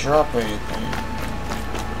would I drop anything?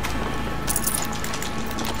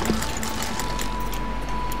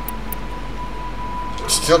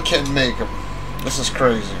 Still can't make them. This is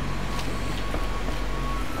crazy.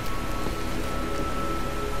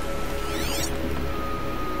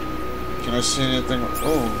 Can I see anything?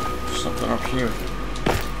 Oh, something up here.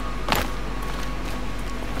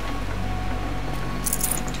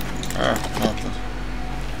 Ah, nothing.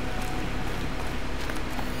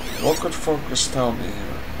 What could focus tell me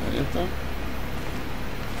here? Anything?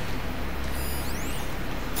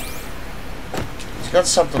 It's got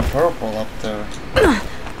something purple up there.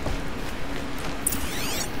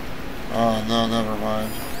 Oh, no, never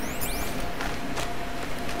mind.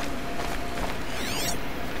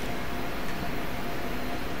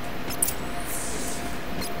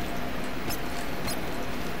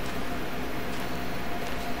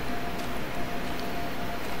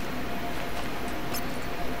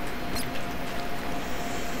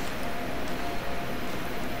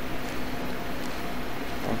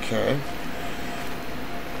 Okay.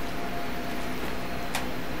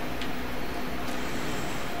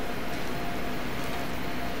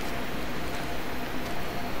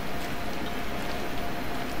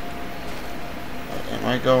 Am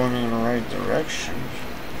I going in the right direction?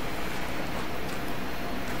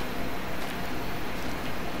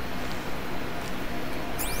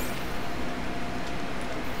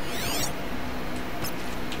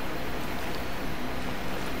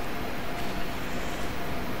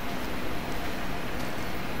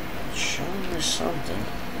 Something.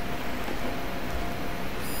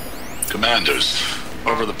 Commanders,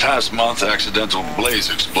 over the past month, accidental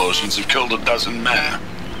blaze explosions have killed 12 men.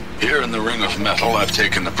 Here in the Ring of Metal, I've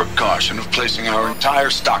taken the precaution of placing our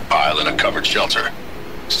entire stockpile in a covered shelter,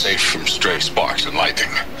 safe from stray sparks and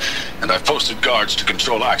lightning, and I've posted guards to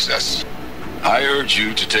control access. I urge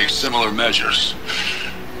you to take similar measures,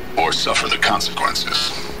 or suffer the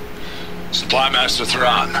consequences. Supply Master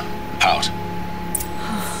Thrawn, out.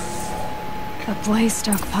 A blaze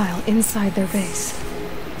stockpile inside their base.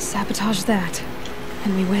 Sabotage that,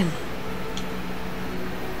 and we win.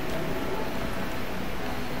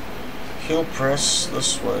 He'll press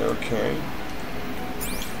this way, okay.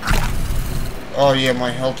 Oh yeah,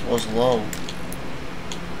 my health was low.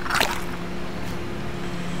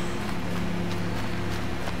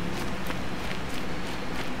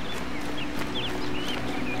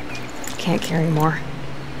 Can't carry more.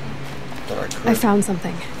 I found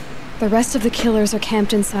something. The rest of the killers are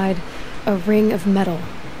camped inside a ring of metal.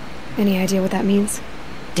 Any idea what that means?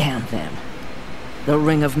 Damn them. The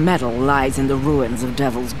ring of metal lies in the ruins of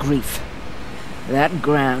Devil's Grief. That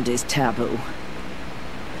ground is taboo.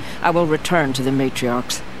 I will return to the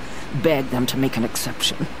matriarchs, beg them to make an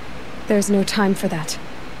exception. There's no time for that.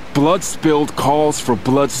 Blood spilled calls for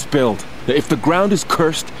blood spilled. If the ground is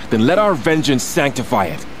cursed, then let our vengeance sanctify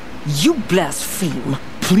it. You blaspheme.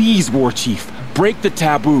 Please, War Chief, break the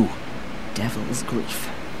taboo. Devil's Grief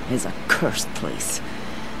is a cursed place.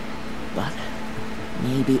 But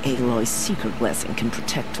maybe Aloy's secret blessing can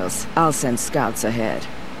protect us. I'll send scouts ahead.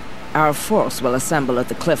 Our force will assemble at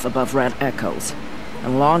the cliff above Red Echoes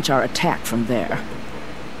and launch our attack from there.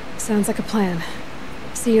 Sounds like a plan.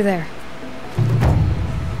 See you there.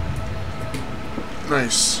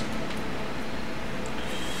 Nice.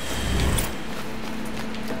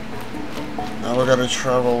 Now we gotta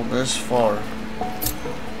travel this far.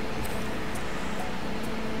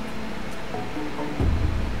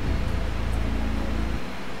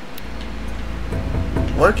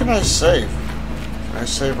 Where can I save? Can I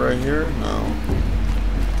save right here? No.